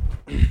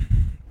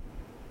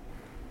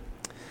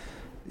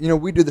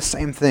we do the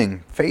same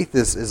thing. Faith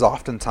is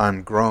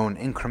oftentimes grown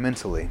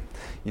incrementally.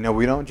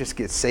 We don't just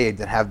get saved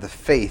and have the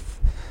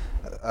faith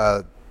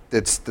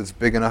that's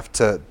big enough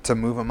to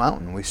move a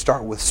mountain. We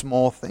start with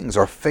small things.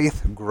 Our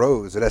faith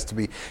grows. It has to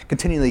be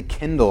continually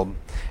kindled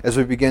as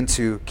we begin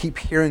to keep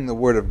hearing the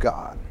Word of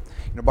God.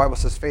 The Bible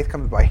says faith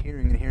comes by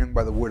hearing, and hearing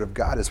by the Word of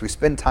God. As we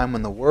spend time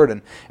in the Word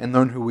and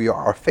learn who we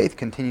are, our faith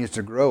continues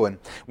to grow. And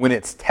when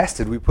it's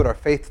tested, we put our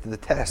faith to the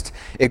test.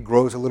 It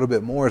grows a little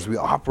bit more as we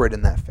operate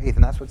in that faith.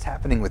 And that's what's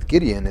happening with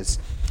Gideon, is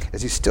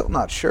he's still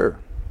not sure.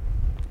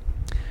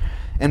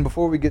 And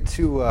before we get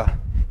to,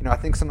 I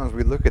think sometimes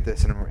we look at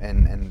this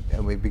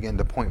and we begin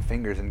to point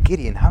fingers. And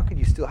Gideon, how could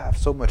you still have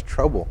so much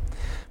trouble?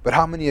 But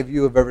how many of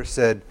you have ever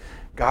said,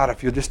 God,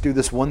 if you'll just do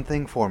this one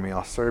thing for me,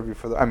 I'll serve you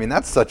for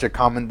that's such a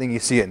common thing. You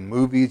see it in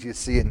movies, you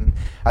see it in,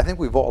 I think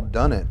we've all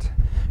done it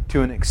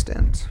to an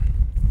extent.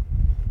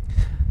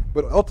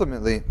 But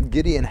ultimately,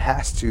 Gideon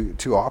has to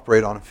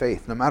operate on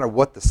faith. No matter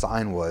what the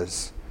sign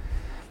was,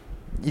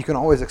 you can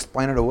always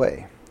explain it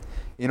away.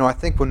 I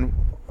think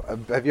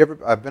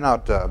I've been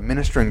out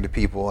ministering to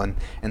people and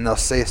they'll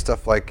say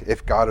stuff like,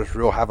 if God is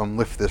real, have him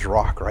lift this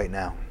rock right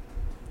now.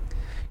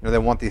 They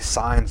want these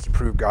signs to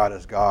prove God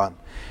is God.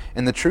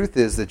 And the truth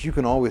is that you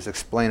can always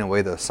explain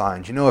away those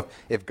signs.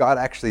 If God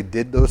actually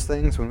did those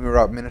things when we were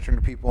out ministering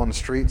to people on the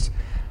streets,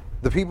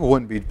 the people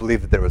wouldn't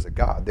believe that there was a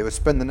God. They would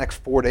spend the next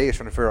 4 days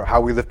trying to figure out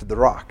how we lifted the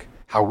rock,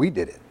 how we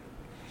did it.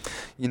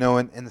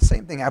 And the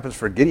same thing happens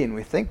for Gideon.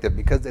 We think that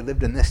because they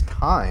lived in this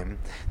time,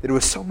 that it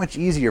was so much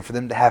easier for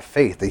them to have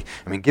faith.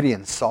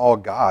 Gideon saw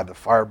God, the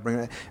fire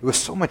bringing it. It was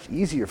so much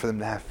easier for them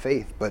to have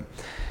faith. But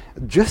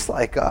just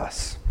like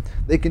us,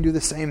 they can do the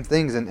same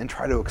things and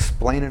try to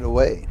explain it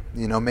away.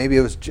 Maybe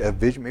it was a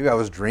vision. Maybe I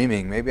was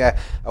dreaming. Maybe I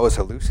was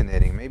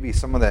hallucinating. Maybe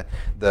some of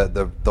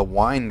the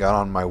wine got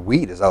on my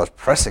wheat as I was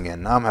pressing it.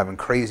 Now I'm having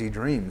crazy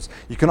dreams.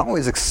 You can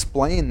always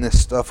explain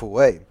this stuff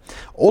away.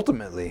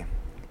 Ultimately,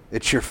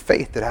 it's your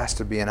faith that has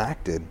to be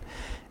enacted.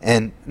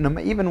 And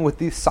even with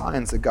these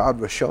signs that God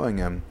was showing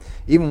him,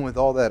 even with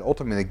all that,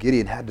 ultimately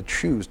Gideon had to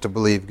choose to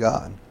believe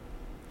God.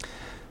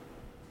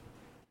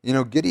 You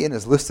know, Gideon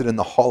is listed in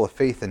the Hall of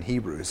Faith in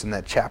Hebrews, in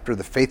that chapter,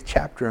 the faith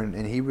chapter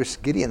in Hebrews.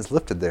 Gideon's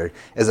lifted there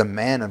as a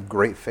man of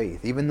great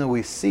faith. Even though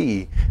we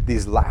see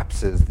these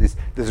lapses,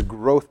 this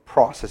growth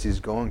process he's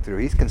going through,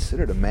 he's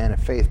considered a man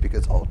of faith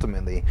because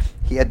ultimately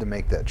he had to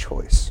make that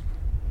choice.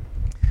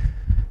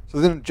 So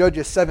then in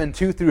Judges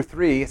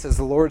 7:2-3, it says,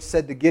 the Lord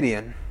said to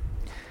Gideon,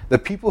 the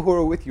people who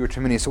are with you are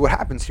too many. So what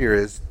happens here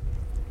is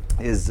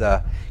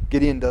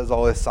Gideon does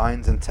all his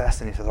signs and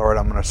tests, and he says, all right,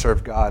 I'm going to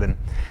serve God.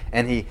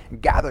 And he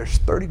gathers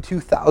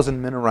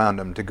 32,000 men around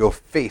him to go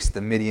face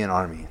the Midian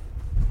army.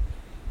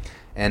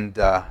 And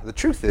the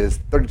truth is,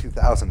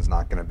 32,000 is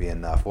not going to be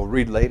enough. We'll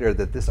read later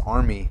that this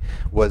army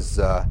was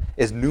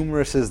as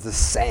numerous as the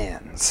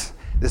sands.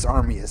 This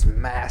army is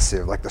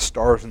massive, like the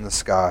stars in the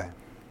sky.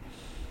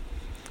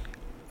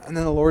 And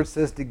then the Lord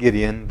says to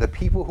Gideon, the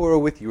people who are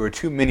with you are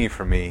too many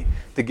for me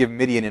to give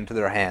Midian into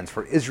their hands,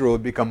 for Israel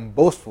would become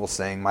boastful,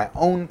 saying, my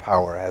own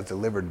power has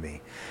delivered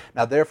me.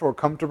 Now therefore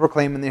come to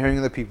proclaim in the hearing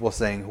of the people,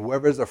 saying,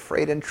 whoever is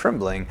afraid and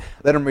trembling,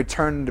 let him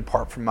return and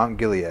depart from Mount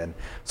Gilead.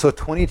 So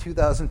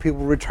 22,000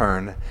 people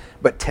returned,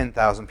 but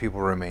 10,000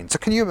 people remained. So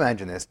can you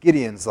imagine this?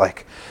 Gideon's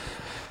like,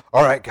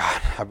 all right,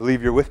 God, I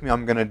believe you're with me.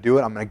 I'm going to do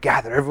it. I'm going to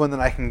gather everyone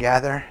that I can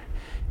gather.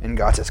 And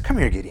God says, come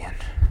here, Gideon.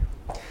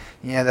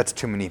 Yeah, that's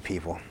too many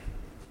people.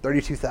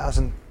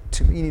 32,000,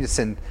 you need to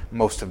send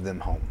most of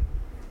them home.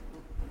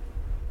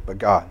 But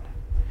God,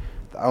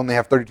 I only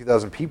have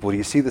 32,000 people. Do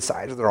you see the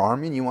size of their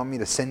army and you want me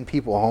to send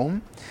people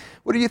home?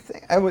 What do you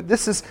think?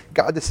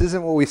 God, this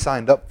isn't what we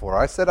signed up for.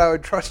 I said I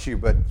would trust you,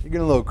 but you're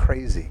getting a little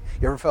crazy.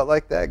 You ever felt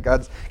like that?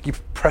 God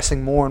keeps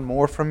pressing more and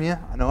more from you?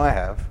 I know I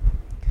have.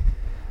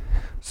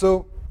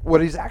 So what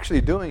he's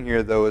actually doing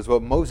here, though, is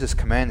what Moses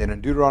commanded.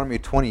 In Deuteronomy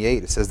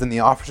 28, it says, then the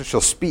officer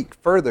shall speak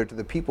further to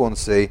the people and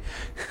say,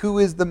 who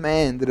is the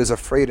man that is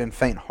afraid and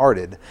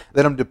faint-hearted?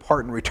 Let him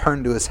depart and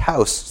return to his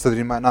house, so that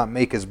he might not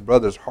make his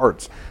brother's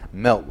hearts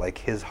melt like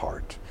his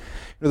heart.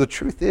 You know, the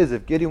truth is,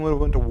 if Gideon would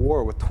have went to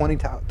war with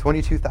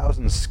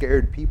 22,000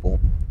 scared people,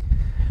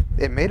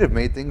 it may have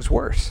made things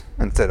worse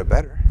instead of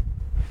better.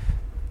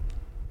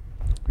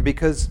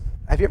 Because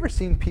have you ever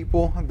seen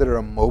people that are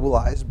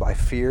immobilized by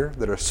fear,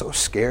 that are so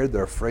scared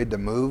they're afraid to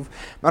move?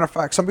 Matter of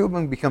fact, some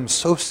people become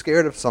so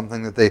scared of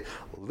something that they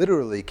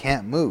literally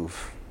can't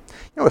move.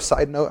 You know, a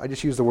side note, I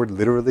just used the word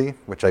literally,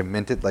 which I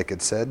meant it like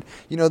it said.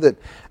 You know that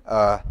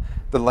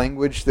the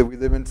language that we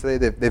live in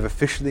today, they've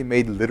officially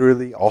made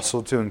literally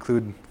also to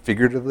include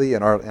figuratively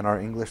in our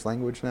English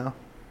language now?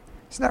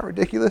 Isn't that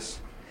ridiculous?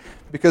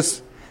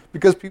 Because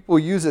people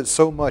use it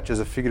so much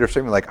as a figurative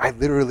statement, like, I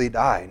literally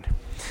died.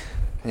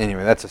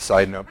 Anyway, that's a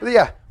side note. But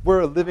yeah,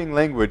 we're a living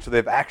language, so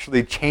they've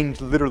actually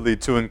changed literally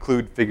to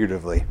include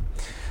figuratively.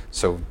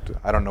 So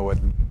I don't know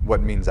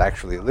what means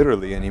actually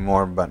literally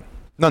anymore, but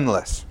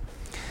nonetheless.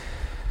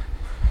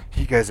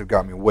 You guys have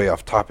got me way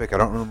off topic. I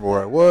don't remember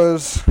where I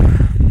was.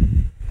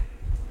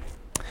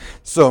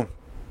 So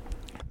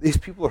these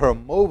people are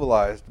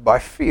immobilized by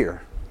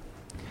fear.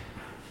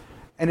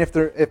 And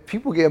if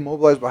people get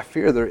immobilized by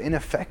fear, they're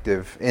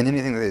ineffective in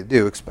anything that they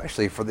do,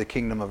 especially for the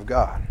kingdom of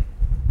God.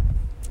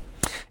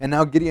 And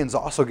now Gideon's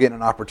also getting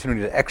an opportunity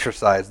to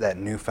exercise that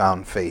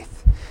newfound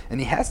faith. And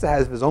he has to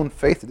have his own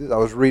faith to do that. I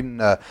was reading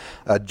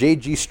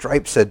J.G.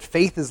 Stripe said,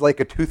 faith is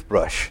like a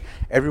toothbrush.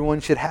 Everyone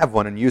should have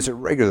one and use it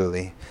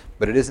regularly,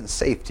 but it isn't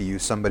safe to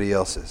use somebody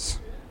else's.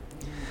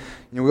 You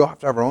know, we all have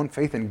to have our own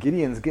faith, and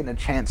Gideon's getting a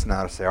chance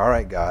now to say, all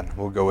right, God,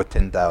 we'll go with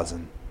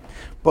 10,000.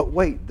 But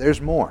wait,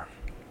 there's more.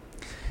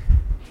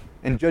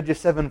 In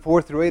Judges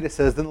 7:4-8, it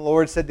says, then the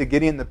Lord said to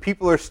Gideon, the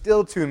people are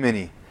still too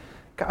many.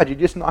 God, you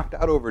just knocked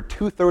out over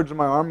 2/3 of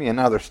my army and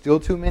now there's still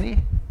too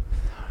many?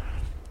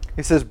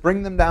 He says,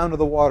 bring them down to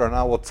the water and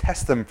I will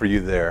test them for you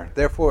there.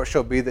 Therefore it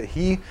shall be that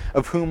he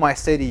of whom I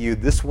say to you,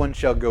 this one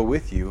shall go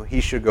with you,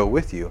 he shall go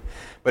with you.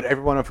 But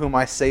everyone of whom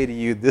I say to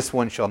you, this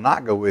one shall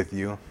not go with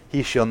you,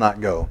 he shall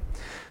not go.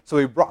 So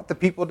he brought the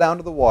people down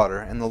to the water,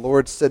 and the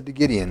Lord said to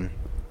Gideon,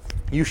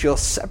 you shall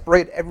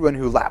separate everyone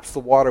who laps the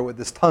water with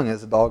his tongue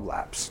as a dog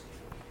laps,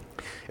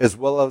 as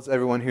well as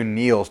everyone who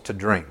kneels to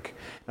drink.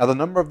 Now the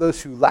number of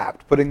those who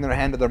lapped, putting their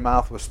hand to their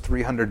mouth, was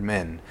 300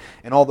 men,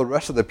 and all the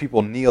rest of the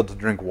people kneeled to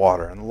drink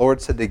water. And the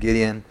Lord said to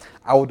Gideon,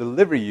 I will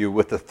deliver you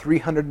with the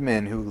 300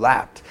 men who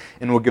lapped,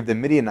 and will give the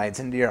Midianites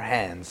into your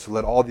hands. So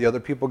let all the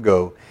other people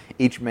go,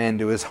 each man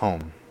to his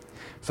home.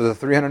 So the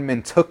 300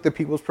 men took the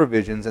people's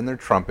provisions and their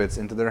trumpets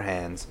into their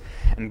hands,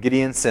 and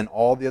Gideon sent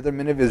all the other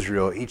men of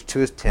Israel, each to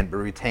his tent, but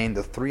retained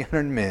the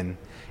 300 men,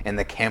 and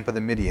the camp of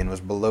the Midian was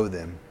below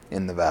them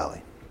in the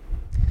valley.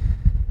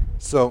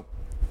 So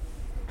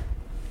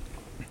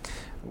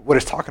what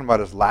it's talking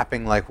about is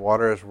lapping like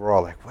water, as we're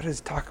all like, what is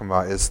he talking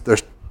about? Is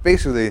there's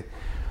basically,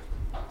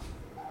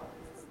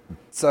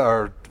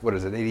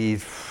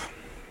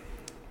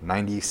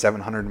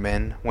 700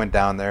 men went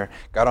down there,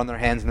 got on their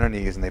hands and their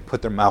knees, and they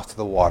put their mouth to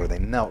the water. They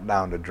knelt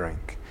down to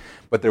drink.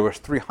 But there was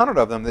 300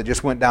 of them that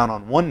just went down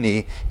on one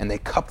knee, and they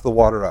cupped the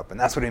water up. And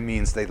that's what it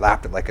means. They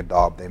lapped it like a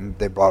dog.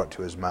 They brought it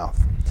to his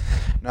mouth.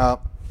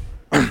 Now,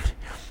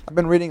 I've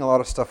been reading a lot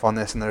of stuff on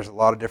this, and there's a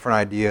lot of different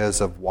ideas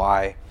of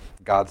why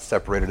God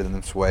separated in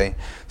this way.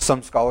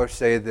 Some scholars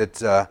say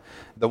that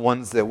the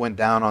ones that went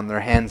down on their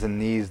hands and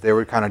knees, they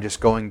were kind of just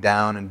going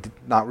down and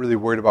not really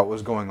worried about what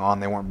was going on.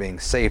 They weren't being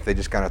safe. They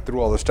just kind of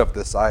threw all their stuff to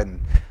the side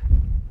and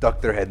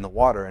ducked their head in the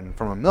water. And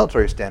from a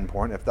military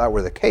standpoint, if that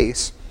were the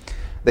case,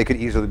 they could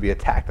easily be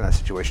attacked in that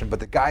situation. But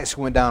the guys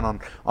who went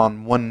down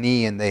on one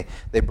knee and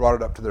they brought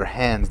it up to their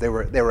hands, they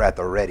were at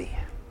the ready.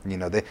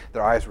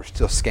 Their eyes were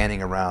still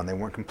scanning around. They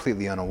weren't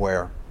completely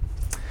unaware.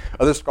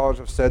 Other scholars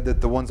have said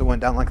that the ones that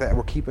went down like that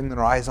were keeping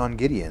their eyes on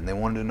Gideon. They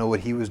wanted to know what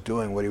he was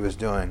doing.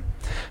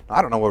 Now,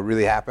 I don't know what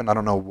really happened. I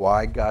don't know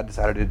why God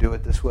decided to do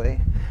it this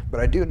way. But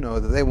I do know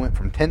that they went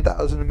from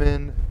 10,000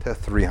 men to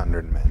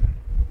 300 men.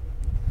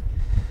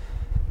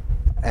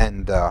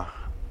 And, that's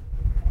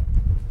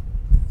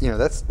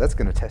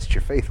going to test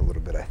your faith a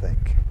little bit, I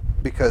think.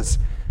 Because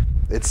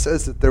it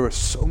says that there were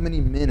so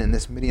many men in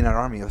this Midianite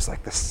army, it was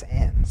like the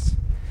sands.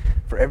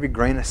 For every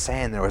grain of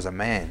sand, there was a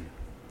man.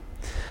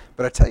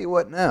 But I tell you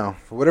what now,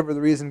 for whatever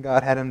the reason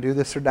God had him do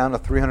this, they're down to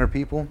 300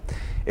 people.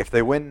 If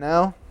they win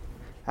now,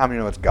 how many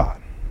know it's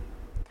God?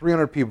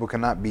 300 people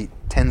cannot beat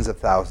tens of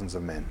thousands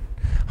of men,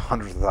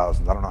 hundreds of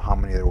thousands. I don't know how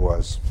many there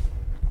was.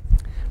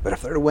 But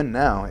if they're to win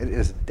now, it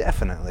is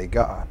definitely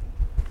God.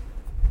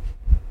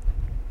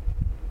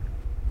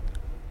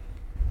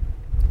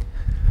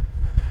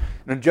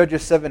 In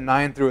Judges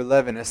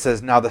 7:9-11, it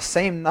says, "Now the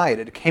same night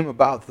it came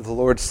about that the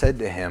Lord said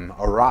to him,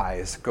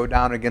 'Arise, go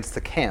down against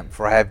the camp,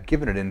 for I have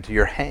given it into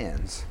your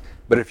hands.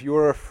 But if you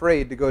are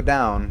afraid to go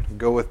down,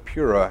 go with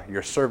Purah,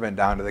 your servant,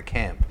 down to the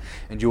camp,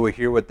 and you will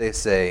hear what they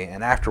say,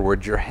 and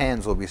afterwards your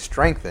hands will be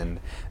strengthened,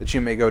 that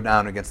you may go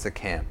down against the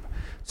camp.'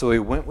 So he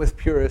went with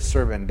Purah's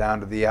servant down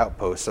to the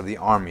outposts of the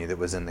army that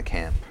was in the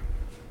camp."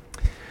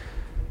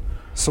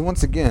 So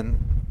once again,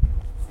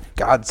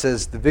 God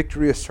says the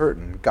victory is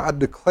certain. God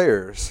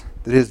declares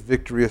that his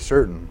victory is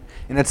certain.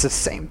 And it's the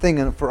same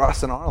thing for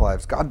us in our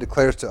lives. God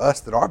declares to us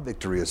that our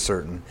victory is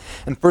certain.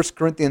 In 1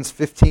 Corinthians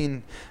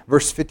 15,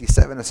 verse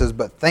 57, it says,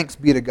 "But thanks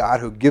be to God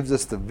who gives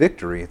us the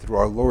victory through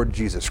our Lord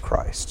Jesus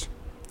Christ."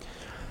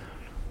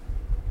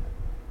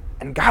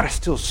 And God is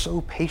still so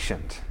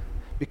patient,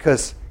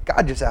 because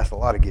God just asked a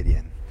lot of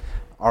Gideon.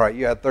 All right,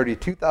 you had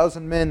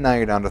 32,000 men, now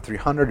you're down to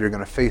 300. You're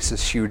going to face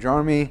this huge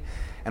army.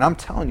 And I'm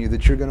telling you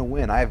that you're going to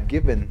win. I have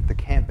given the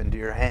camp into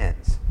your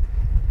hands.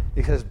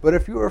 He says, but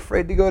if you are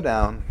afraid to go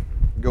down,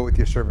 go with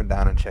your servant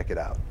down and check it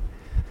out.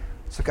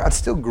 So God's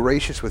still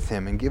gracious with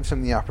him and gives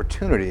him the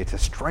opportunity to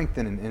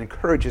strengthen and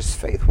encourage his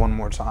faith one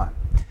more time.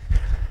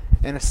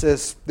 And it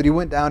says that he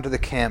went down to the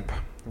camp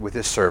with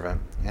his servant.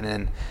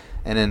 And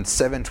in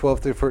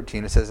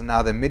 7:12-13 it says, "And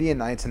now the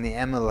Midianites and the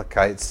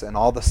Amalekites and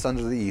all the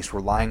sons of the east were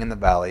lying in the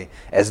valley,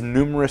 as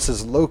numerous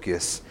as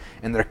locusts,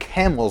 and their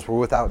camels were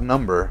without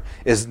number,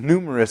 as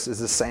numerous as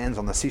the sands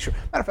on the seashore."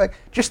 Matter of fact,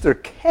 just their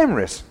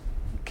camels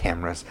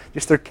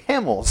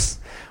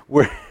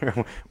were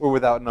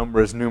without number,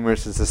 as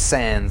numerous as the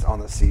sands on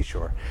the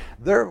seashore.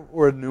 There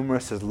were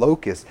numerous as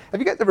locusts. Have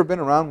you guys ever been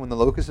around when the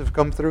locusts have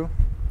come through?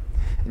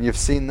 And you've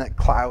seen that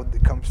cloud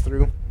that comes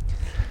through?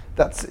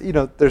 That's,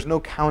 there's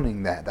no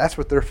counting that. That's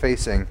what they're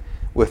facing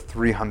with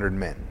 300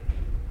 men.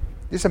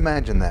 Just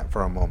imagine that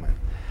for a moment.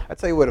 I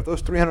tell you what, if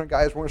those 300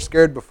 guys weren't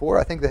scared before,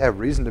 I think they have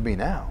reason to be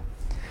now.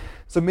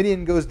 So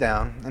Midian goes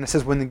down, and it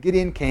says, "When the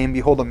Gideon came,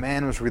 behold, a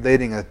man was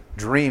relating a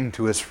dream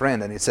to his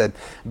friend, and he said,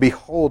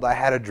 'Behold, I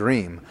had a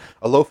dream.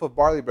 A loaf of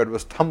barley bread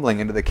was tumbling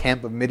into the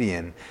camp of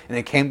Midian, and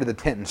it came to the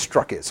tent and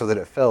struck it, so that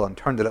it fell, and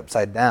turned it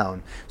upside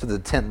down, so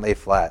that the tent lay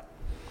flat.'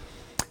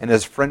 And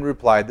his friend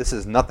replied, 'This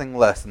is nothing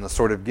less than the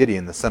sword of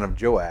Gideon, the son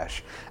of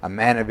Joash, a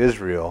man of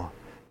Israel.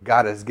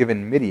 God has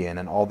given Midian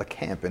and all the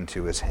camp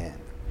into his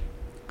hand.'"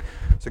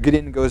 So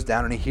Gideon goes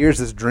down and he hears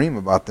this dream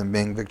about them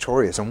being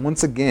victorious. And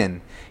once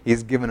again,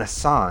 he's given a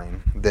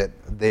sign that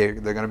they're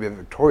going to be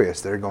victorious.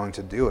 They're going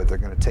to do it. They're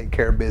going to take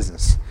care of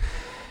business.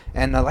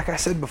 And like I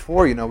said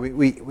before,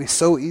 we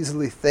so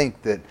easily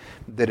think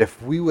that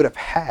if we would have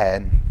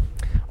had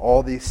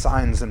all these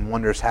signs and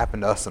wonders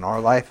happen to us in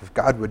our life,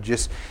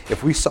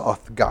 if we saw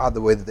God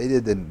the way that they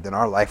did, then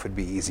our life would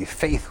be easy.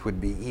 Faith would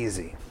be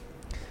easy.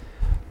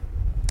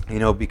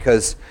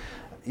 Because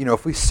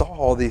if we saw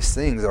all these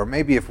things, or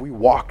maybe if we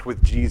walked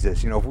with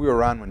Jesus, if we were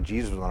around when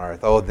Jesus was on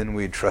earth, then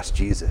we'd trust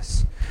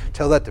Jesus.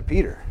 Tell that to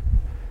Peter.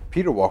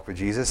 Peter walked with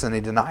Jesus and he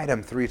denied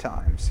him 3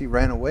 times. He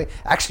ran away.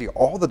 Actually,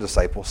 all the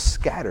disciples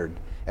scattered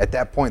at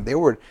that point. They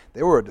were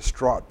a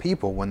distraught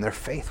people when their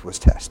faith was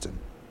tested.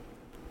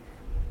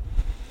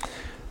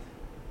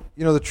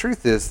 The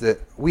truth is that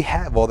we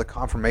have all the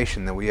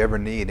confirmation that we ever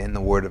need in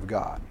the Word of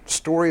God.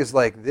 Stories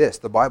like this,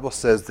 the Bible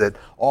says that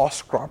all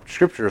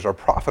scriptures are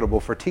profitable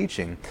for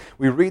teaching.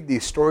 We read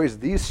these stories.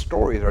 These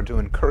stories are to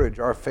encourage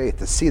our faith,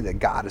 to see that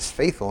God is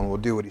faithful and will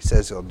do what he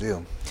says he'll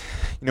do.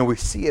 We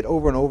see it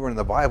over and over in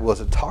the Bible as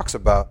it talks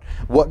about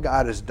what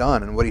God has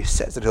done and what he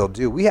says that he'll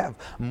do. We have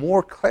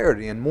more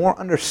clarity and more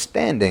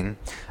understanding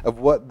of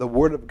what the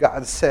Word of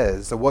God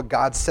says, of what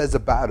God says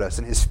about us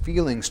and his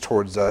feelings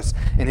towards us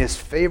and his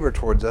favor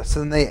towards us us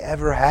than they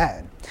ever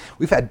had.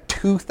 We've had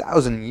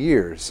 2,000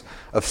 years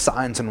of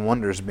signs and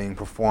wonders being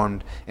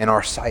performed in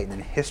our sight and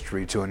in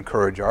history to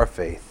encourage our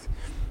faith.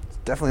 It's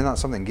definitely not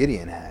something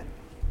Gideon had.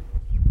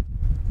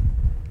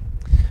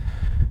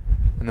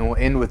 And then we'll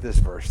end with this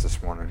verse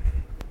this morning.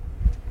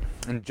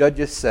 In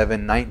Judges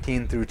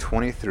 7:19 through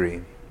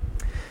 23,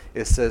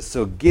 it says,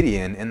 "So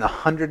Gideon and the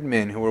 100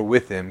 men who were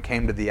with him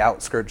came to the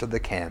outskirts of the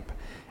camp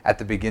at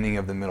the beginning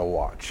of the middle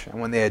watch. And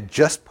when they had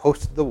just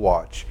posted the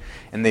watch,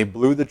 and they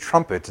blew the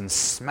trumpets and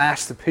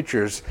smashed the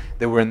pitchers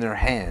that were in their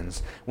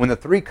hands, when the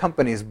 3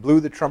 companies blew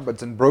the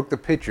trumpets and broke the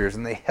pitchers,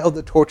 and they held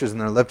the torches in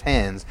their left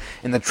hands,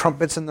 and the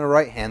trumpets in their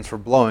right hands for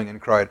blowing,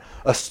 and cried,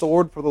 'A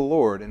sword for the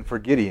Lord and for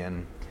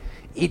Gideon,'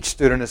 each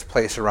stood in his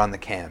place around the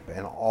camp,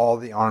 and all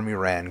the army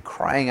ran,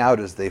 crying out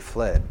as they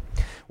fled.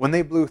 When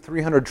they blew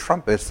 300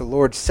 trumpets, the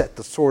Lord set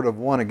the sword of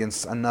one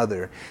against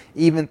another,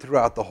 even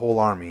throughout the whole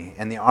army.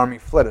 And the army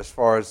fled as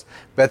far as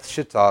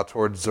Beth-shittah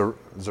toward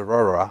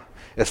Zerorah,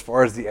 as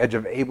far as the edge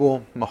of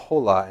Abel,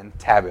 Meholah, and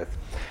Tabith.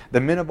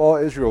 The men of all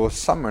Israel were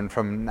summoned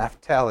from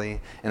Naphtali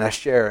and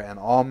Asher and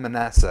all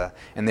Manasseh,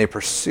 and they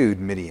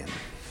pursued Midian."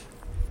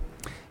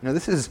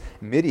 This is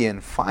Midian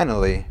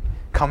finally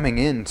coming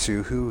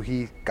into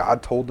who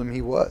God told him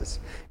he was.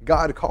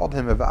 God called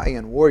him a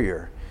valiant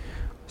warrior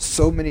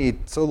so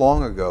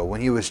long ago, when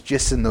he was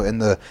just in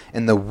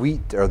the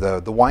wheat, or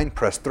the wine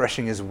press,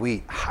 threshing his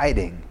wheat,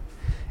 hiding.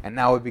 And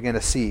now we begin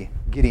to see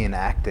Gideon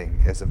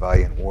acting as a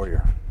valiant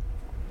warrior.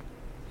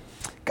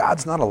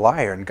 God's not a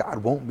liar, and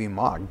God won't be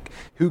mocked.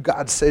 Who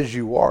God says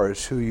you are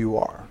is who you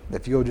are,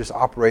 if you'll just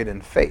operate in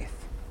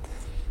faith.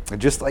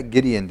 And just like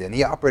Gideon did,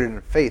 he operated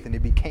in faith, and he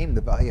became the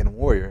valiant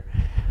warrior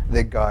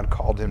that God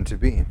called him to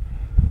be.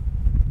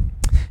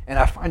 And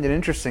I find it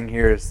interesting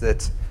here is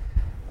that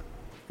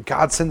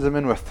God sends them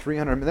in with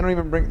 300 men.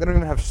 They don't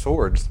even have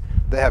swords.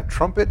 They have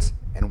trumpets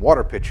and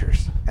water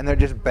pitchers, and they're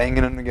just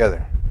banging them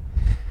together.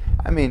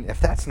 If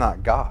that's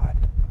not God,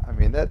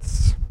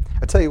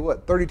 I tell you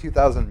what,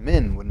 32,000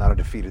 men would not have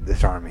defeated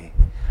this army,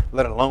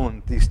 let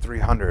alone these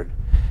 300.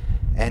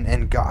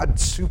 And God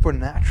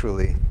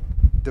supernaturally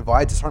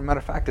divides this army. Matter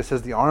of fact, it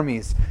says the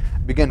armies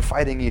begin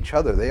fighting each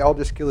other. They all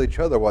just kill each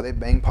other while they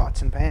bang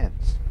pots and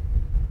pans.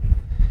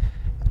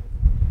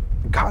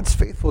 God's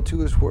faithful to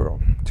his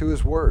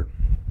word.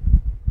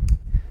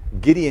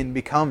 Gideon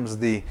becomes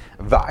the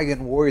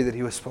valiant warrior that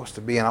he was supposed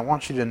to be. And I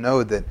want you to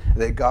know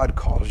that God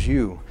calls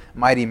you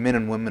mighty men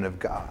and women of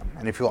God.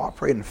 And if you'll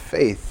operate in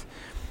faith,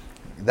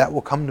 that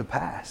will come to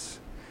pass.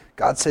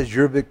 God says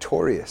you're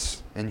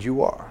victorious, and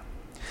you are.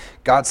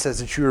 God says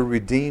that you are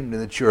redeemed,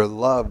 and that you are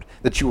loved,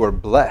 that you are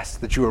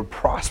blessed, that you are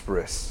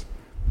prosperous,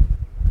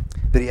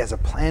 that he has a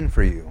plan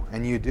for you,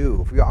 and you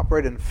do. If we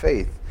operate in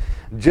faith,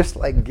 just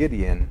like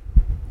Gideon,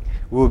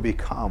 we will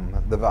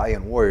become the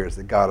valiant warriors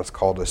that God has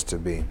called us to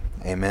be.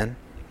 Amen?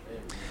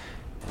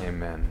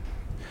 Amen.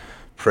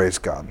 Praise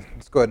God.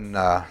 Let's go ahead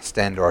and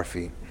stand to our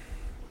feet.